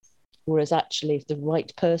 Whereas actually, if the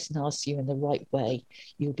right person asks you in the right way,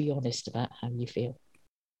 you'll be honest about how you feel.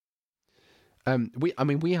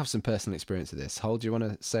 We have some personal experience of this. Hol, do you want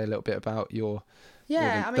to say a little bit about the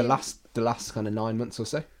last kind of 9 months or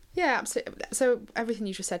so? Yeah, absolutely. So everything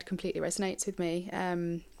you just said completely resonates with me.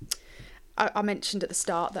 I mentioned at the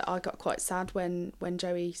start that I got quite sad when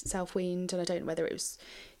Joey self-weaned, and I don't know whether it was,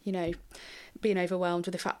 being overwhelmed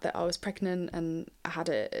with the fact that I was pregnant and I had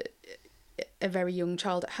a very young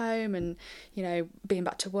child at home, and being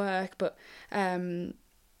back to work. But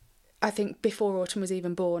I think before Autumn was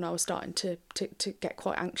even born, I was starting to get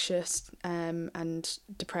quite anxious and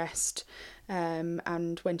depressed.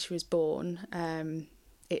 And when she was born,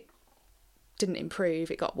 it didn't improve,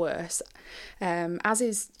 it got worse. As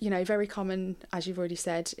is, very common, as you've already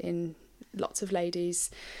said, in lots of ladies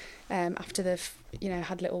after they've,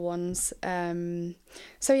 had little ones.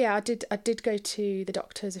 So yeah, I did go to the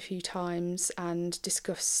doctors a few times and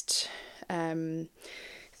discussed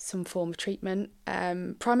some form of treatment,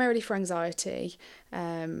 primarily for anxiety.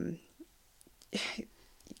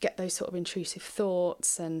 Get those sort of intrusive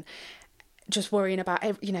thoughts, and just worrying about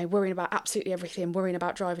absolutely everything, worrying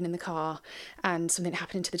about driving in the car and something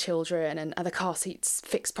happening to the children, and are the car seats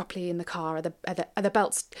fixed properly in the car, are the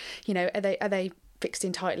belts, are they fixed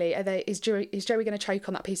in tightly, is Joey going to choke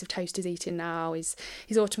on that piece of toast he's eating now, is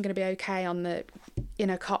Autumn going to be okay on the in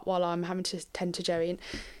a cot while I'm having to tend to Joey? And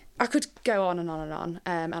I could go on and on and on,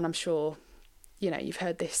 and I'm sure you've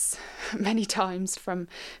heard this many times from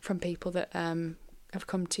people that have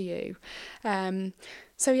come to you.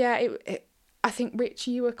 So yeah, I think, Rich,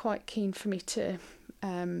 you were quite keen for me to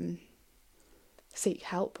seek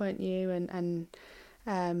help, weren't you? And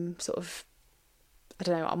sort of, I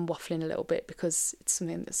don't know, I'm waffling a little bit because it's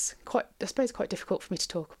something that's quite difficult for me to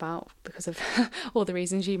talk about because of all the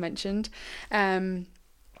reasons you mentioned. So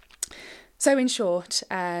in short,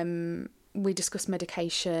 we discussed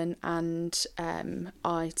medication, and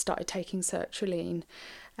I started taking sertraline.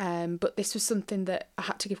 But this was something that I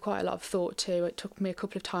had to give quite a lot of thought to. It took me a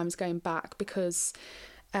couple of times going back because,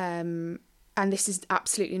 and this is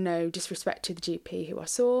absolutely no disrespect to the GP who I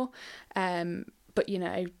saw, but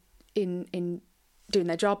in doing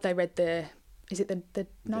their job, they read the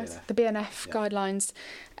BNF guidelines,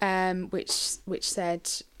 which said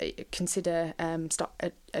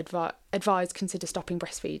advise consider stopping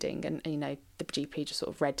breastfeeding, and the GP just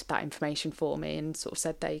sort of read that information for me and sort of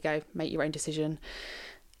said, there you go, make your own decision.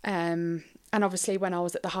 And obviously when I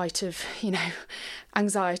was at the height of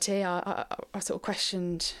anxiety, I sort of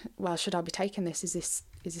questioned, well, should I be taking this? Is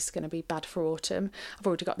this going to be bad for Autumn? I've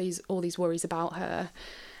already got all these worries about her.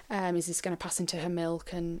 Is this going to pass into her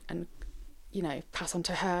milk and pass on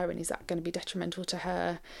to her, and is that going to be detrimental to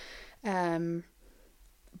her?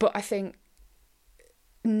 But I think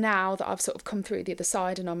now that I've sort of come through the other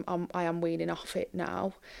side and I am weaning off it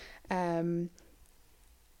now,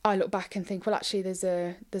 I look back and think, well, actually there's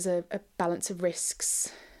a balance of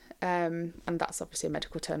risks, and that's obviously a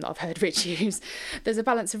medical term that I've heard Rich use. There's a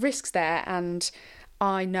balance of risks there, and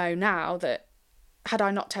I know now that had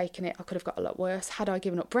I not taken it, I could have got a lot worse. Had I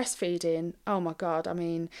given up breastfeeding, oh my God, I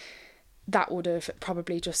mean, that would have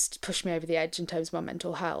probably just pushed me over the edge in terms of my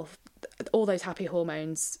mental health. All those happy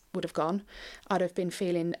hormones would have gone. I'd have been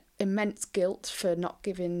feeling immense guilt for not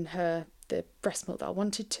giving her the breast milk that I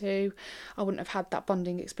wanted to. I wouldn't have had that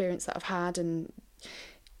bonding experience that I've had, and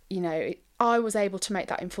I was able to make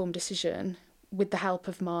that informed decision with the help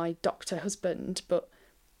of my doctor husband, but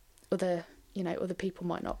other people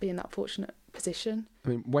might not be in that fortunate position. I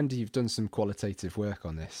mean, Wendy, you've done some qualitative work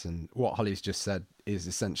on this, and what Holly's just said is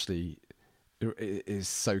essentially is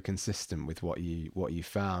so consistent with what you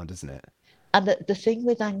found, isn't it? And the thing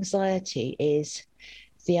with anxiety is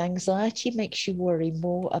the anxiety makes you worry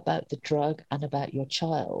more about the drug and about your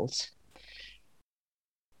child.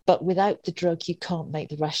 But without the drug, you can't make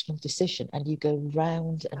the rational decision, and you go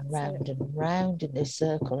round and round and round in this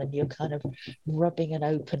circle, and you're kind of rubbing an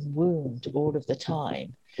open wound all of the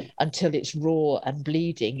time until it's raw and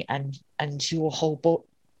bleeding, and your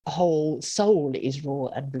whole soul is raw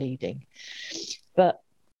and bleeding. But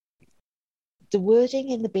the wording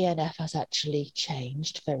in the BNF has actually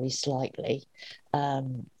changed very slightly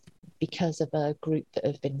because of a group that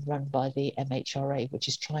have been run by the MHRA, which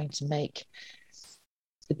is trying to make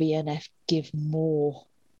the BNF give more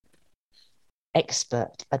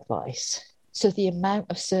expert advice. So the amount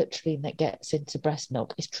of sertraline that gets into breast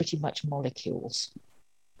milk is pretty much molecules.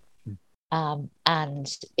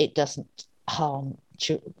 And it doesn't harm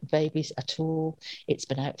babies at all. It's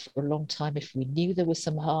been out for a long time. If we knew there was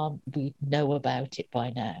some harm, we'd know about it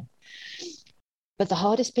by now. But the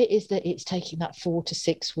hardest bit is that it's taking that 4 to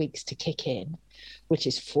 6 weeks to kick in, which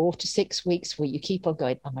is 4 to 6 weeks where you keep on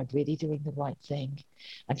going, am I really doing the right thing?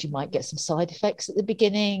 And you might get some side effects at the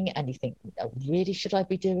beginning, and you think, oh, really, should I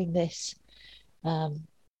be doing this?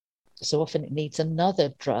 So often it needs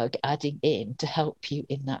another drug adding in to help you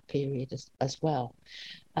in that period as well.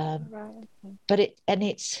 But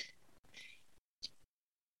it's,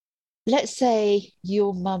 let's say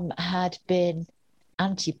your mum had been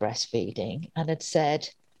anti-breastfeeding and had said,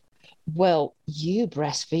 well, you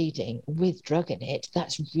breastfeeding with drug in it,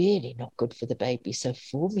 that's really not good for the baby. So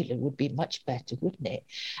formula would be much better, wouldn't it?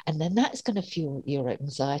 And then that's going to fuel your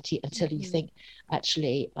anxiety until you think,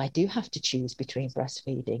 actually, I do have to choose between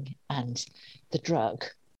breastfeeding and the drug.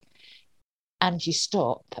 And you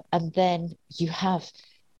stop, and then you have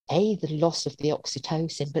the loss of the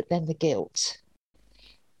oxytocin, but then the guilt.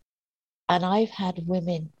 And I've had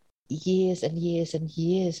women years and years and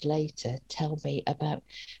years later tell me about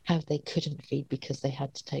how they couldn't feed because they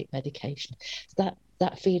had to take medication.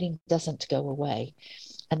 That feeling doesn't go away.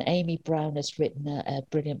 And Amy Brown has written a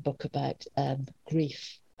brilliant book about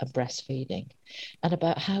grief and breastfeeding, and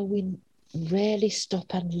about how we rarely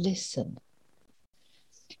stop and listen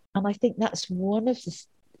And I think that's one of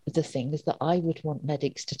the things that I would want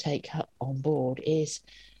medics to take on board is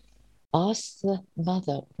ask the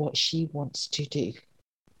mother what she wants to do.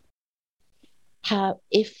 How,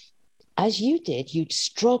 if, as you did, you'd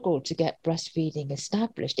struggled to get breastfeeding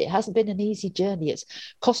established. It hasn't been an easy journey. It's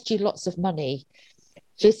cost you lots of money,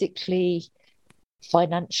 physically,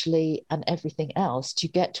 financially, and everything else to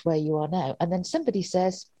get to where you are now. And then somebody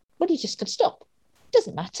says, well, you're just going to stop.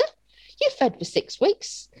 Doesn't matter. You fed for 6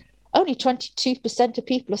 weeks. Only 22% of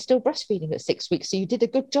people are still breastfeeding at 6 weeks. So you did a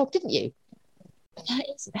good job, didn't you? But that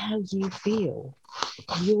isn't how you feel.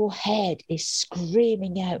 Your head is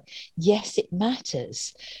screaming out, yes, it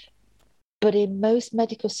matters. But in most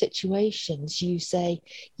medical situations, you say,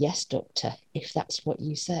 yes, doctor, if that's what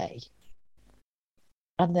you say.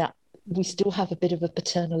 And that we still have a bit of a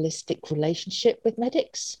paternalistic relationship with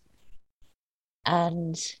medics.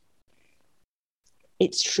 And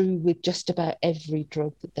it's true with just about every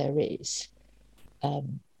drug that there is.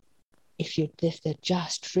 If they're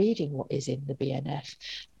just reading what is in the BNF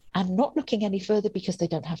and not looking any further because they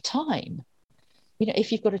don't have time. You know,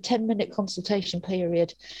 if you've got a 10-minute consultation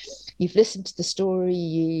period, you've listened to the story,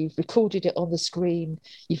 you've recorded it on the screen,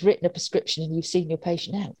 you've written a prescription and you've seen your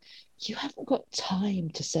patient out, you haven't got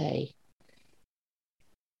time to say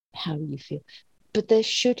how you feel. But there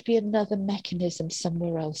should be another mechanism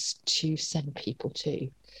somewhere else to send people to.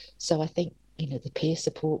 So I think, you know, the peer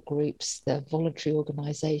support groups, the voluntary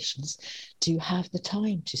organisations do have the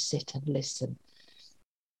time to sit and listen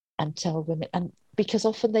and tell women, and because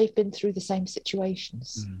often they've been through the same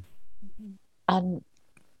situations. Mm-hmm. And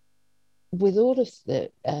with all of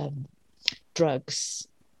the drugs,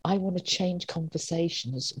 I want to change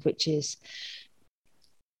conversations, which is,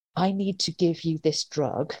 I need to give you this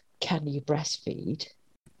drug, can you breastfeed?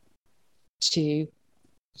 To,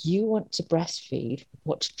 you want to breastfeed,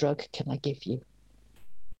 what drug can I give you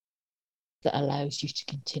that allows you to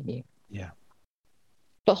continue? Yeah.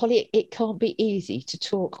 But Holly, it can't be easy to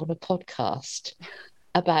talk on a podcast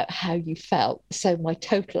about how you felt. So my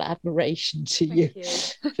total admiration to you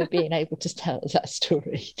for being able to tell us that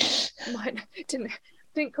story. Mine didn't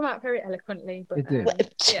come out very eloquently, but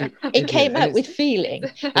it did. It came out with feeling.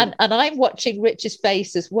 And I'm watching Rich's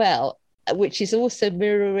face as well, which is also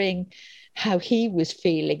mirroring how he was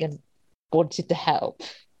feeling and wanted to help.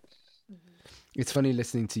 It's funny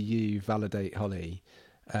listening to you validate Holly,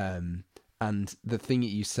 and the thing that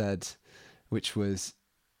you said, which was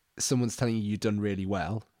someone's telling you you've done really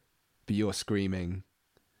well, but you're screaming,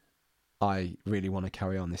 I really want to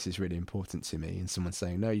carry on, this is really important to me, and someone's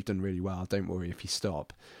saying, no, you've done really well, don't worry if you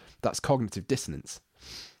stop. That's cognitive dissonance,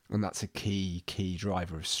 and that's a key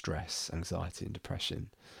driver of stress, anxiety and depression.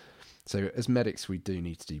 So as medics, we do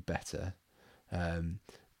need to do better.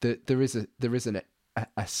 There is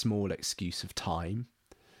a small excuse of time,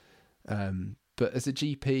 but as a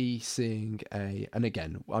GP seeing and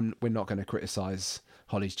again, we're not going to criticise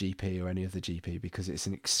Holly's GP or any other GP because it's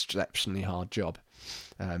an exceptionally hard job.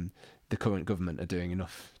 The current government are doing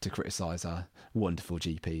enough to criticise our wonderful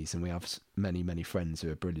GPs, and we have many, many friends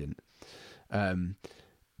who are brilliant.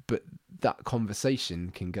 But that conversation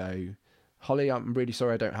can go, Holly, I'm really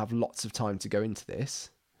sorry I don't have lots of time to go into this.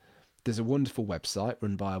 There's a wonderful website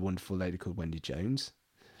run by a wonderful lady called Wendy Jones.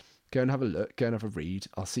 Go and have a look, go and have a read.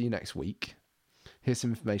 I'll see you next week. Here's some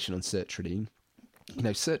information on sertraline. You know,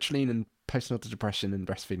 sertraline and postnatal depression and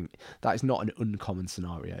breastfeeding, that is not an uncommon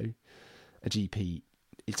scenario. A GP,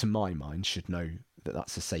 to my mind, should know that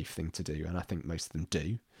that's a safe thing to do, and I think most of them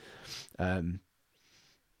do.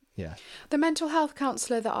 Yeah. The mental health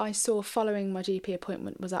counsellor that I saw following my GP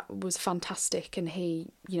appointment was fantastic, and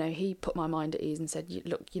he put my mind at ease and said,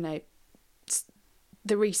 look,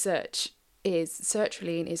 the research is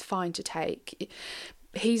sertraline is fine to take.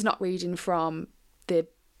 He's not reading from the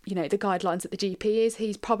guidelines that the GP is.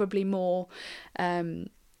 He's probably more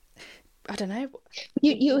I don't know.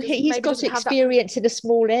 He's got experience in a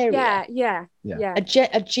small area. Yeah. A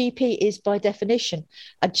GP is by definition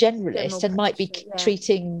a generalist and might be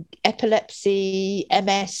treating epilepsy,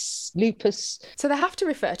 MS, lupus. So they have to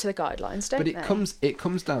refer to the guidelines, don't they? But it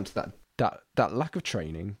comes down to that lack of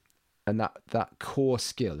training and that core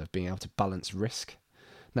skill of being able to balance risk.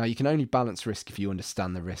 Now, you can only balance risk if you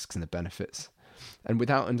understand the risks and the benefits. And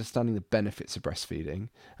without understanding the benefits of breastfeeding,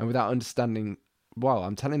 and without understanding, wow,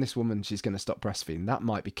 I'm telling this woman she's going to stop breastfeeding, that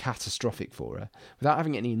might be catastrophic for her. Without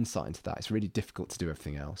having any insight into that, it's really difficult to do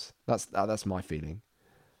everything else. That's my feeling.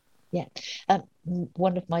 Yeah.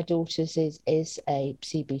 One of my daughters is a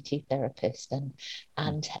CBT therapist,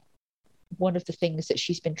 and one of the things that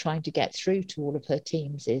she's been trying to get through to all of her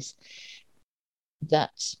teams is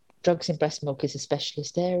that drugs in breast milk is a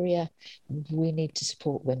specialist area. We need to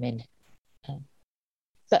support women.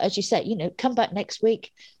 But as you say, come back next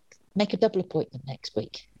week, make a double appointment next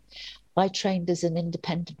week. I trained as an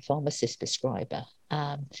independent pharmacist prescriber.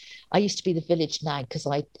 I used to be the village nag because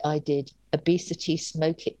I did obesity,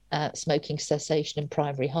 smoking cessation and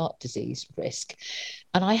primary heart disease risk.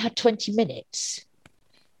 And I had 20 minutes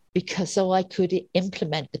so I could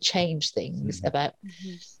implement the change things about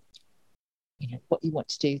what you want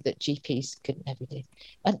to do that GPs couldn't ever do.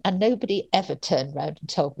 And nobody ever turned around and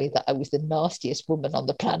told me that I was the nastiest woman on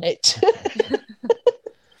the planet.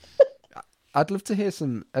 I'd love to hear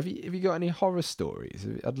some. Have you got any horror stories?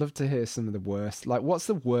 I'd love to hear some of the worst. Like, what's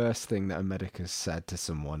the worst thing that a medic has said to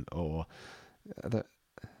someone? Or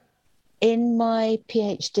in my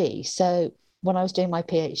PhD, so when I was doing my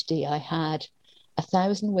PhD, I had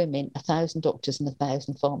 1,000 women, 1,000 doctors, and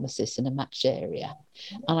 1,000 pharmacists in a matched area,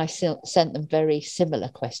 and I sent them very similar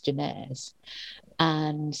questionnaires,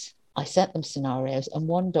 and I sent them scenarios, and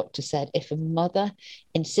one doctor said if a mother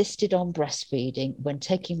insisted on breastfeeding when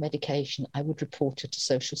taking medication, I would report her to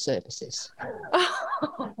social services.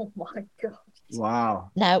 Oh my God.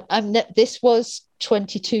 Wow. Now, this was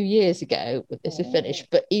 22 years ago this is finished,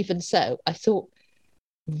 but even so, I thought,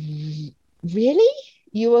 really?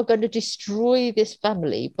 You are going to destroy this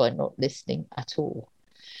family by not listening at all.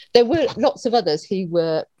 There were lots of others who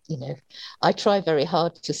were, I try very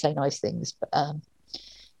hard to say nice things, but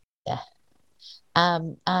yeah.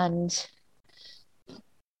 And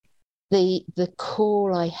the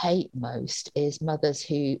call I hate most is mothers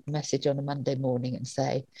who message on a Monday morning and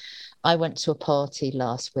say, I went to a party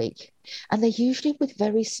last week. And they're usually with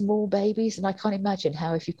very small babies. And I can't imagine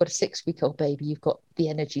how, if you've got a 6-week-old baby, you've got the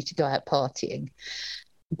energy to go out partying,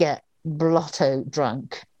 get blotto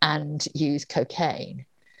drunk and use cocaine,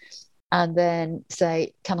 and then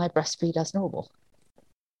say, can I breastfeed as normal?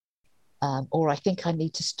 Or I think I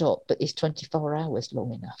need to stop, but is 24 hours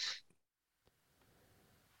long enough?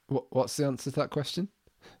 What's the answer to that question?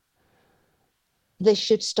 They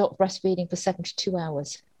should stop breastfeeding for 72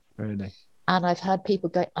 hours. Really? And I've had people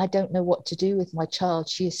go, I don't know what to do with my child.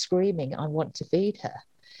 She is screaming. I want to feed her.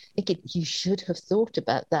 You should have thought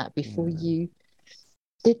about that before you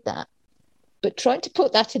did that. But trying to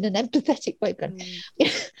put that in an empathetic way,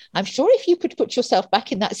 I'm sure if you could put yourself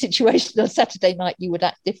back in that situation on Saturday night, you would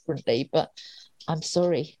act differently. But I'm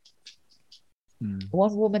sorry.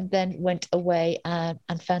 One woman then went away and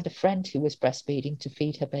found a friend who was breastfeeding to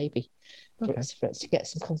feed her baby for us to get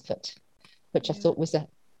some comfort, which I thought was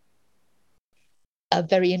a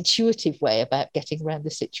very intuitive way about getting around the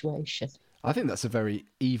situation. I think that's a very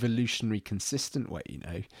evolutionary consistent way,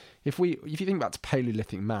 If you think back to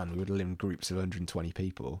Paleolithic man, we would have lived in groups of 120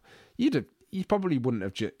 people. You probably wouldn't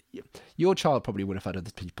have... your child probably would have had other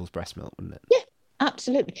people's breast milk, wouldn't it? Yeah,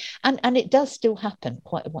 absolutely. And it does still happen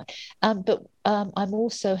quite a lot. But I'm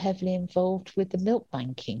also heavily involved with the milk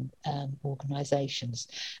banking organisations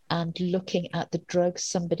and looking at the drugs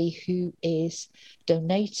somebody who is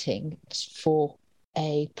donating for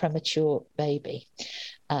a premature baby,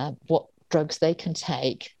 what drugs they can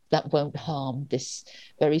take that won't harm this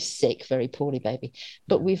very sick, very poorly baby.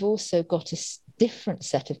 But we've also got a different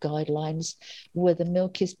set of guidelines where the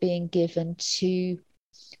milk is being given to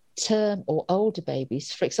term or older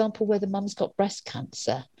babies, for example, where the mum's got breast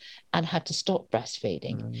cancer and had to stop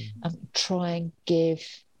breastfeeding, and try and give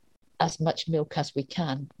as much milk as we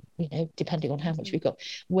can, depending on how much we've got,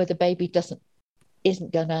 where the baby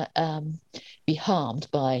isn't going to be harmed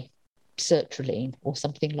by sertraline or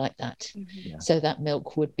something like that. So that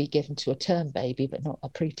milk would be given to a term baby, but not a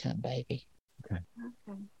preterm baby. Okay.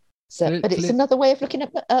 So, but it's another way of looking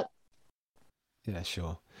at. Yeah,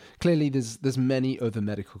 sure. Clearly, there's many other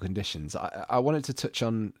medical conditions. I wanted to touch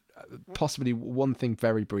on possibly one thing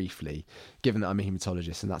very briefly, given that I'm a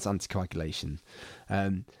haematologist, and that's anticoagulation.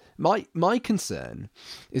 My concern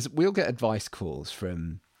is we'll get advice calls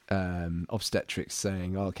from obstetrics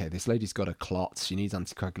saying, okay, this lady's got a clot, she needs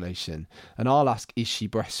anticoagulation, and I'll ask, is she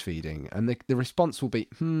breastfeeding? And the response will be,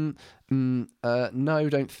 no,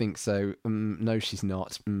 don't think so, no, she's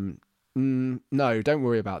not, no, don't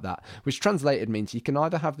worry about that, which translated means you can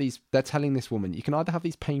either have these, they're telling this woman, you can either have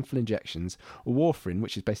these painful injections or warfarin,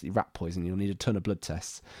 which is basically rat poison, you'll need a ton of blood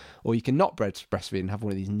tests, or you can not breastfeed and have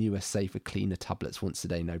one of these newer, safer, cleaner tablets once a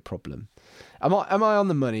day, no problem. Am I on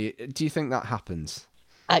the money? Do you think that happens?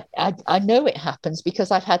 I know it happens because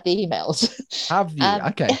I've had the emails. Have you?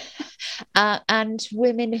 Okay. And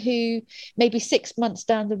women who maybe 6 months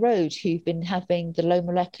down the road who've been having the low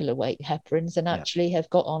molecular weight heparins and actually have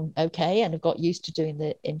got on okay and have got used to doing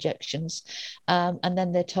the injections. And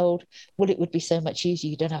then they're told, well, it would be so much easier.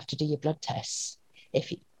 You don't have to do your blood tests.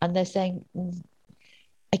 And they're saying,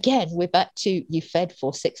 again, we're back to you fed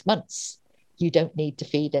for 6 months. You don't need to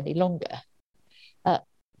feed any longer.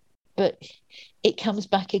 But it comes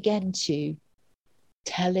back again to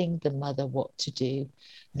telling the mother what to do,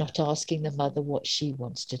 not asking the mother what she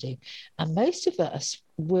wants to do. And most of us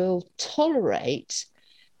will tolerate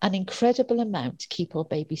an incredible amount to keep our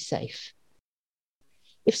baby safe.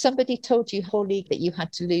 If somebody told you, Holly, that you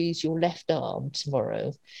had to lose your left arm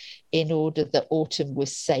tomorrow in order that Autumn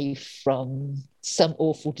was safe from some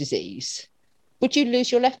awful disease, would you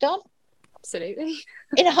lose your left arm? Absolutely.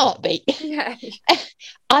 In a heartbeat. Yeah.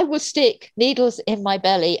 I will stick needles in my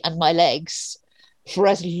belly and my legs for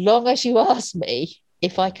as long as you ask me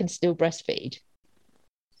if I can still breastfeed.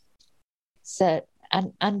 So,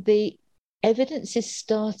 and the evidence is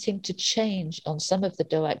starting to change on some of the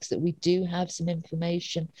DOACs, that we do have some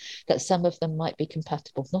information that some of them might be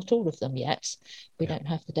compatible. Not all of them yet. We don't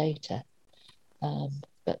have the data.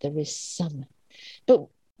 But there is some. But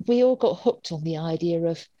we all got hooked on the idea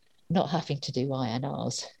of not having to do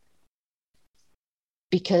INRs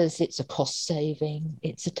because it's a cost saving,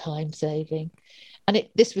 it's a time saving. And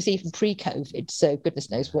this was even pre-COVID, so goodness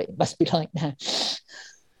knows what it must be like now.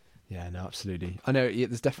 Yeah, no, absolutely. I know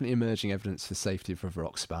there's definitely emerging evidence for safety of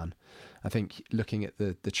rivaroxaban. I think looking at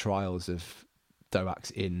the trials of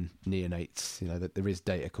DOACs in neonates, that there is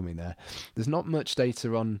data coming there. There's not much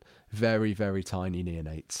data on very, very tiny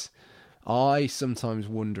neonates. I sometimes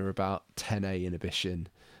wonder about 10A inhibition.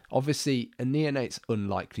 Obviously, a neonate's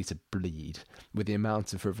unlikely to bleed with the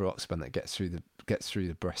amount of rivaroxaban that gets through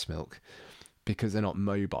the breast milk, because they're not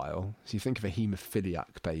mobile. So you think of a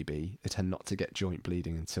haemophiliac baby, they tend not to get joint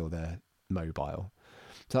bleeding until they're mobile.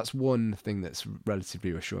 So that's one thing that's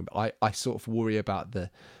relatively reassuring. But I sort of worry about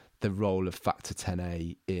the role of factor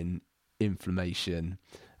 10A in inflammation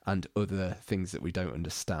and other things that we don't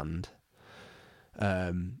understand.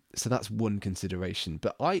 So that's one consideration.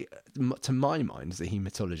 But to my mind, as a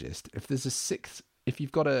haematologist, if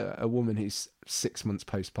you've got a woman who's 6 months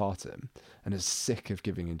postpartum and is sick of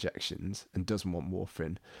giving injections and doesn't want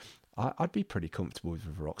warfarin, I'd be pretty comfortable with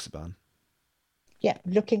rivaroxaban. Yeah,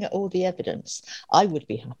 looking at all the evidence, I would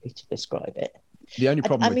be happy to prescribe it. The only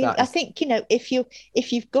problem with that I think, if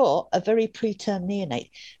you've got a very preterm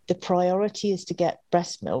neonate, the priority is to get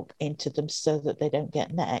breast milk into them so that they don't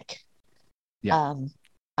get neck. Yeah.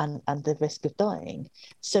 And the risk of dying.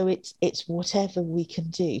 So it's whatever we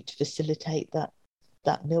can do to facilitate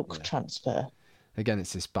that milk transfer. Again,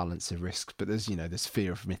 it's this balance of risks, but there's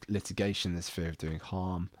fear of litigation, there's fear of doing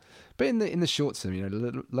harm. But in the short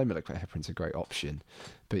term, low molecular heparin's a great option.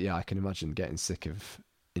 But yeah, I can imagine getting sick of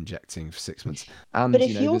injecting for 6 months. And but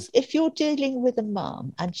if you're dealing with a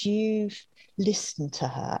mum and you've listened to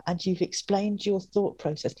her and you've explained your thought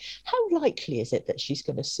process, how likely is it that she's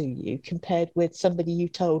going to sue you compared with somebody you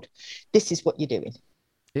told this is what you're doing?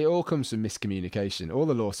 It all comes from miscommunication. All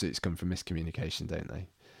the lawsuits come from miscommunication, don't they?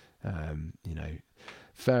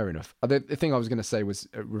 Fair enough. The thing I was going to say was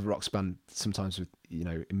rivaroxaban sometimes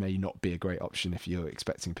it may not be a great option if you're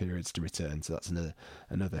expecting periods to return. So that's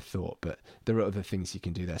another thought. But there are other things you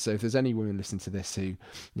can do there. So if there's any women listening to this who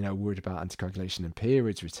are worried about anticoagulation and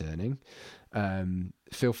periods returning,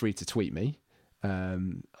 feel free to tweet me.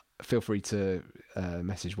 Feel free to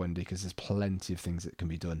message Wendy, because there's plenty of things that can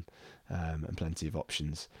be done and plenty of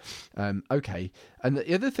options. Okay, and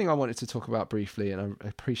the other thing I wanted to talk about briefly, and I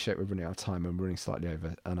appreciate we're running out of time, I'm running slightly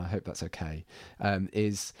over, and I hope that's okay,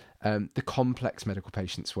 is the complex medical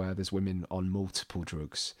patients where there's women on multiple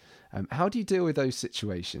drugs. How do you deal with those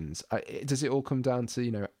situations? Does it all come down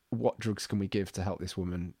to, what drugs can we give to help this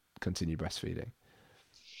woman continue breastfeeding?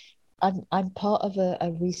 I'm part of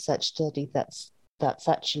a research study that's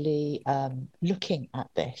actually looking at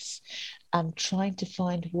this and trying to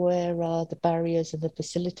find where are the barriers and the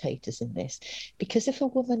facilitators in this. Because if a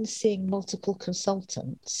woman's seeing multiple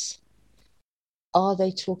consultants, are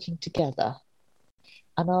they talking together?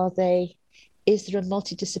 And is there a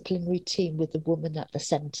multidisciplinary team with the woman at the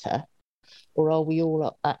centre, or are we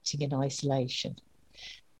all acting in isolation?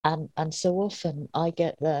 And so often I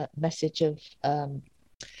get the message of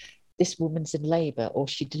this woman's in labour, or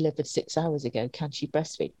she delivered 6 hours ago, can she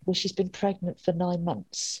breastfeed? Well, she's been pregnant for 9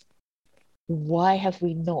 months. Why have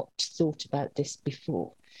we not thought about this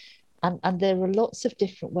before? And there are lots of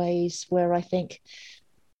different ways where I think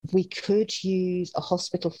we could use a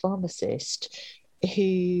hospital pharmacist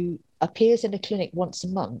who appears in a clinic once a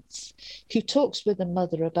month, who talks with the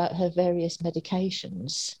mother about her various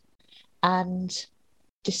medications and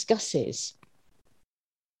discusses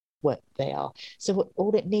what they are. So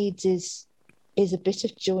all it needs is a bit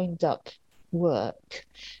of joined up work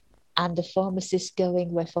and a pharmacist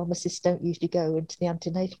going where pharmacists don't usually go, into the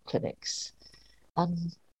antenatal clinics,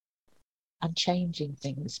 and changing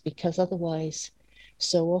things, because otherwise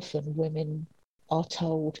so often women are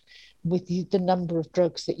told, with the number of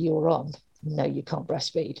drugs that you're on, no, you can't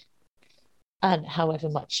breastfeed, and however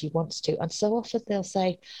much she wants to. And so often they'll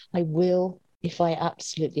say, I will if I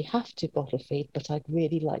absolutely have to bottle feed, but I'd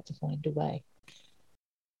really like to find a way.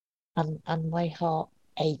 And my heart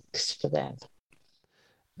aches for them.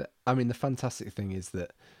 I mean, the fantastic thing is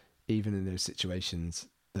that even in those situations,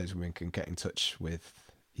 those women can get in touch with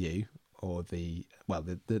you, or the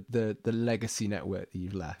legacy network that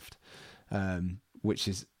you've left, which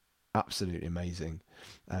is absolutely amazing.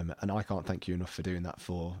 And I can't thank you enough for doing that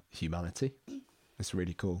for humanity. It's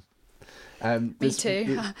really cool. Me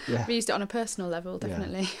too. I've used it on a personal level,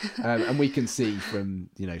 definitely. Yeah. And we can see from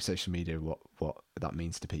social media what that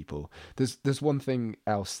means to people. There's one thing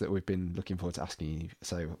else that we've been looking forward to asking you.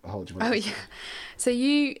 So hold your. Oh yeah. So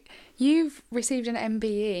you've received an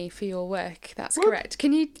MBE for your work. That's correct.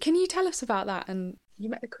 Can you tell us about that? And you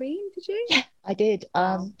met the Queen, did you? Yeah, I did.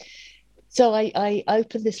 Wow. So I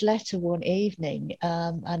opened this letter one evening,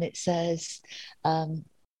 and it says,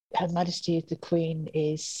 Her Majesty the Queen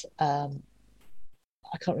is,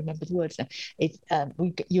 I can't remember the words now.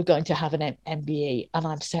 You're going to have an MBE, and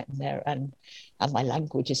I'm sitting there, and my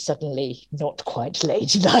language is suddenly not quite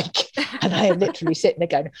ladylike, and I am literally sitting there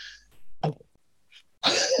going, oh.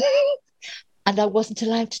 And I wasn't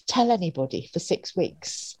allowed to tell anybody for 6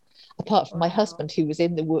 weeks, apart from my husband, who was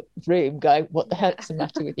in the room going, what the heck's the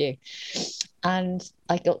matter with you? And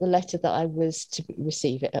I got the letter that I was to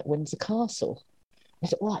receive it at Windsor Castle. I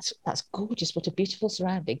thought, well, that's gorgeous. What a beautiful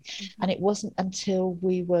surrounding. Mm-hmm. And it wasn't until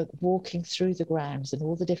we were walking through the grounds and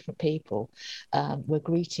all the different people were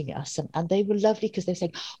greeting us. And they were lovely, because they were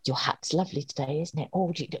saying, oh, your hat's lovely today, isn't it?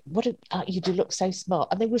 Oh, you do look so smart.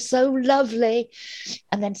 And they were so lovely.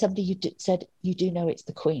 And then somebody said, you do know it's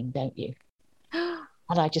the Queen, don't you?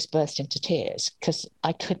 And I just burst into tears, because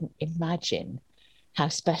I couldn't imagine how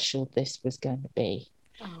special this was going to be.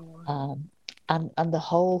 Oh. And the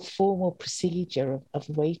whole formal procedure of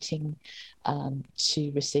waiting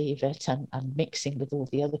to receive it, and mixing with all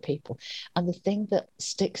the other people. And the thing that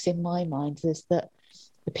sticks in my mind is that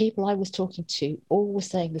the people I was talking to all were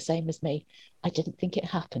saying the same as me. I didn't think it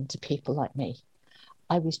happened to people like me.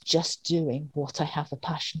 I was just doing what I have a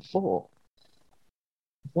passion for.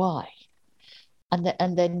 Why?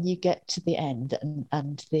 And then you get to the end,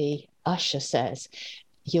 and the usher says,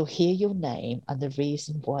 you'll hear your name and the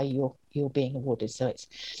reason why you're being awarded. So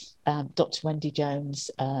it's Dr. Wendy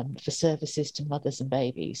Jones for services to mothers and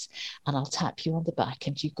babies, and I'll tap you on the back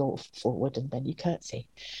and you go forward and then you curtsy.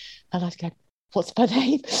 And I go, what's my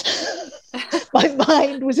name? My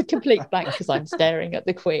mind was a complete blank, because I'm staring at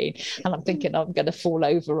the Queen and I'm thinking, I'm going to fall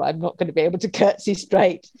over, I'm not going to be able to curtsy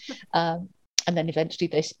straight. And then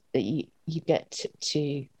eventually you get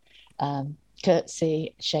to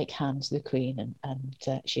curtsy, shake hands with the Queen,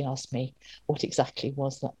 and she asked me what exactly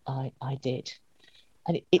was that I did.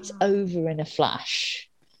 And it's over in a flash,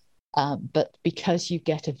 but because you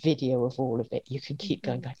get a video of all of it, you can keep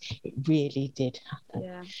going back. It really did happen.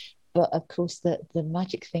 Yeah. But of course, the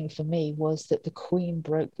magic thing for me was that the Queen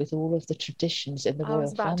broke with all of the traditions in the royal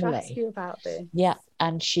family. I was about to ask you about this. Yeah,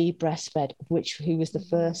 and she breastfed, who was the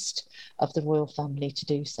first of the royal family to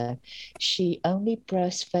do so. She only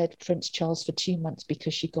breastfed Prince Charles for 2 months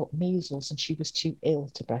because she got measles and she was too ill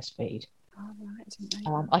to breastfeed. Oh, right. I didn't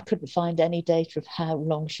know that. I couldn't find any data of how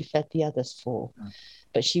long she fed the others for. Oh.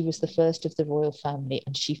 But she was the first of the royal family,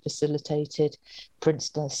 and she facilitated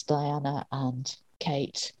Princess Diana and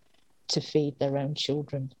Kate to feed their own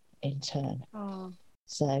children in turn. Oh,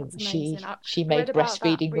 so she made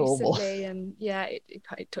breastfeeding normal. And yeah,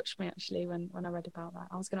 it touched me actually when I read about that.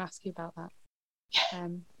 I was going to ask you about that.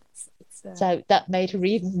 So that made her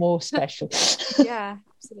even more special. Yeah,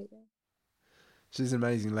 absolutely. She's an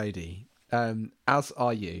amazing lady, as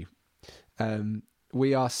are you.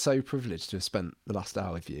 We are so privileged to have spent the last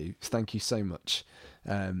hour with you. Thank you so much.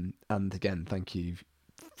 And again, thank you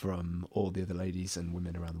from all the other ladies and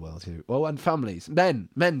women around the world and families, men,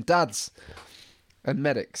 dads, and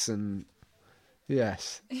medics, and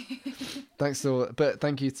yes, thanks to all. But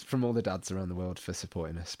thank you from all the dads around the world for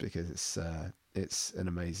supporting us, because it's an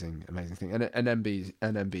amazing thing. And an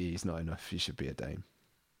MBE is not enough. You should be a Dame.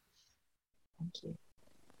 Thank you.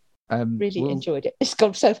 Really enjoyed it. It's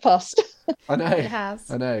gone so fast. I know. It has.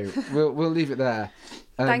 I know. We'll leave it there.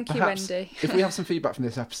 Thank you, Wendy. If we have some feedback from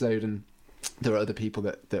this episode, and there are other people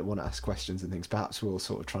that want to ask questions and things, perhaps we'll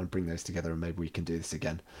sort of try and bring those together, and maybe we can do this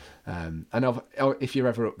again. And if you're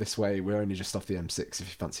ever up this way, we're only just off the M6 if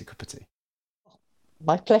you fancy a cup of tea.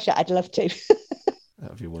 My pleasure. I'd love to. That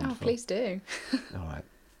would be wonderful. Oh, please do. All right.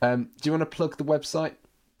 Do you want to plug the website?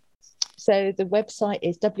 So the website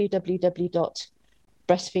is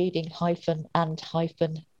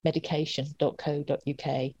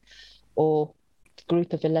www.breastfeeding-and-medication.co.uk, or the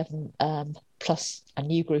group of 11 plus a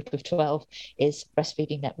new group of 12 is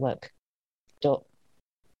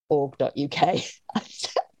breastfeedingnetwork.org.uk.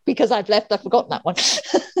 Because I've forgotten that one.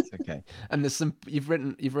 Okay. And there's you've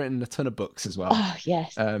written a ton of books as well. Oh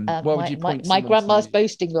yes. What would you point my grandma's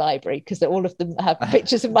boasting library, because all of them have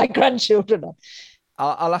pictures of my grandchildren on.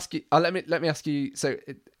 I'll ask you. Let me ask you. So,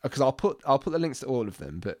 because I'll put the links to all of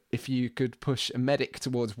them. But if you could push a medic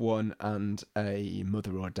towards one and a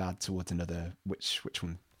mother or a dad towards another, which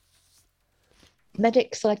one?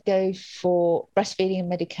 Medics, I'd go for breastfeeding and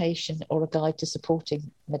medication, or a guide to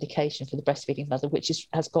supporting medication for the breastfeeding mother, which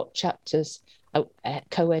has got chapters.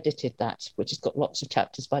 Co-edited that, which has got lots of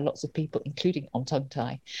chapters by lots of people, including on tongue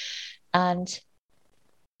tie. And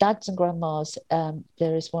dads and grandmas,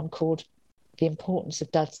 there is one called The Importance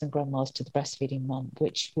of Dads and Grandmas to the Breastfeeding Mum,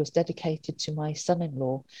 which was dedicated to my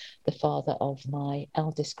son-in-law, the father of my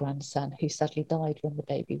eldest grandson, who sadly died when the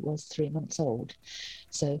baby was 3 months old.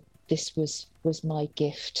 So this was my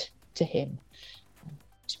gift to him,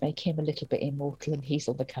 to make him a little bit immortal, and he's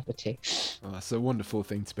on the cover too. Oh, that's a wonderful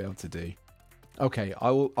thing to be able to do. Okay,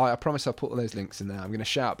 I promise I'll put all those links in there. I'm going to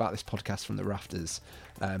shout about this podcast from the rafters,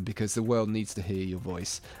 because the world needs to hear your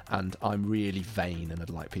voice, and I'm really vain and I'd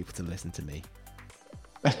like people to listen to me.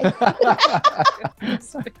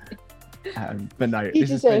 But no, you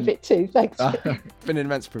deserve it too. Thanks. It's been an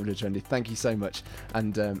immense privilege, Wendy. Thank you so much,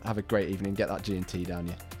 and have a great evening. Get that G&T down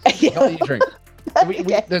you. Not that you drink.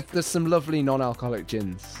 There's some lovely non-alcoholic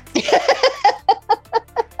gins.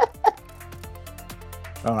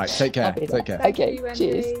 All right, take care. Take care. Okay, Thank you,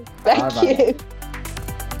 cheers. Wendy. Thank you.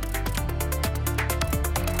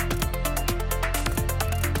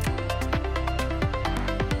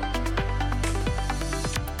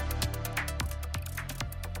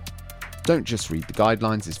 Don't Just Read the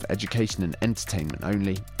Guidelines is for education and entertainment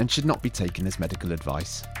only, and should not be taken as medical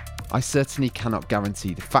advice. I certainly cannot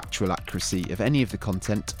guarantee the factual accuracy of any of the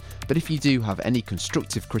content, but if you do have any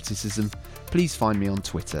constructive criticism, please find me on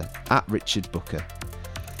Twitter @RichardBooker.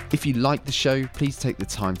 If you like the show, please take the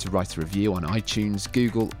time to write a review on iTunes,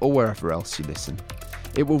 Google, or wherever else you listen.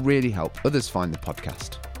 It will really help others find the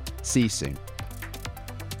podcast. See you soon.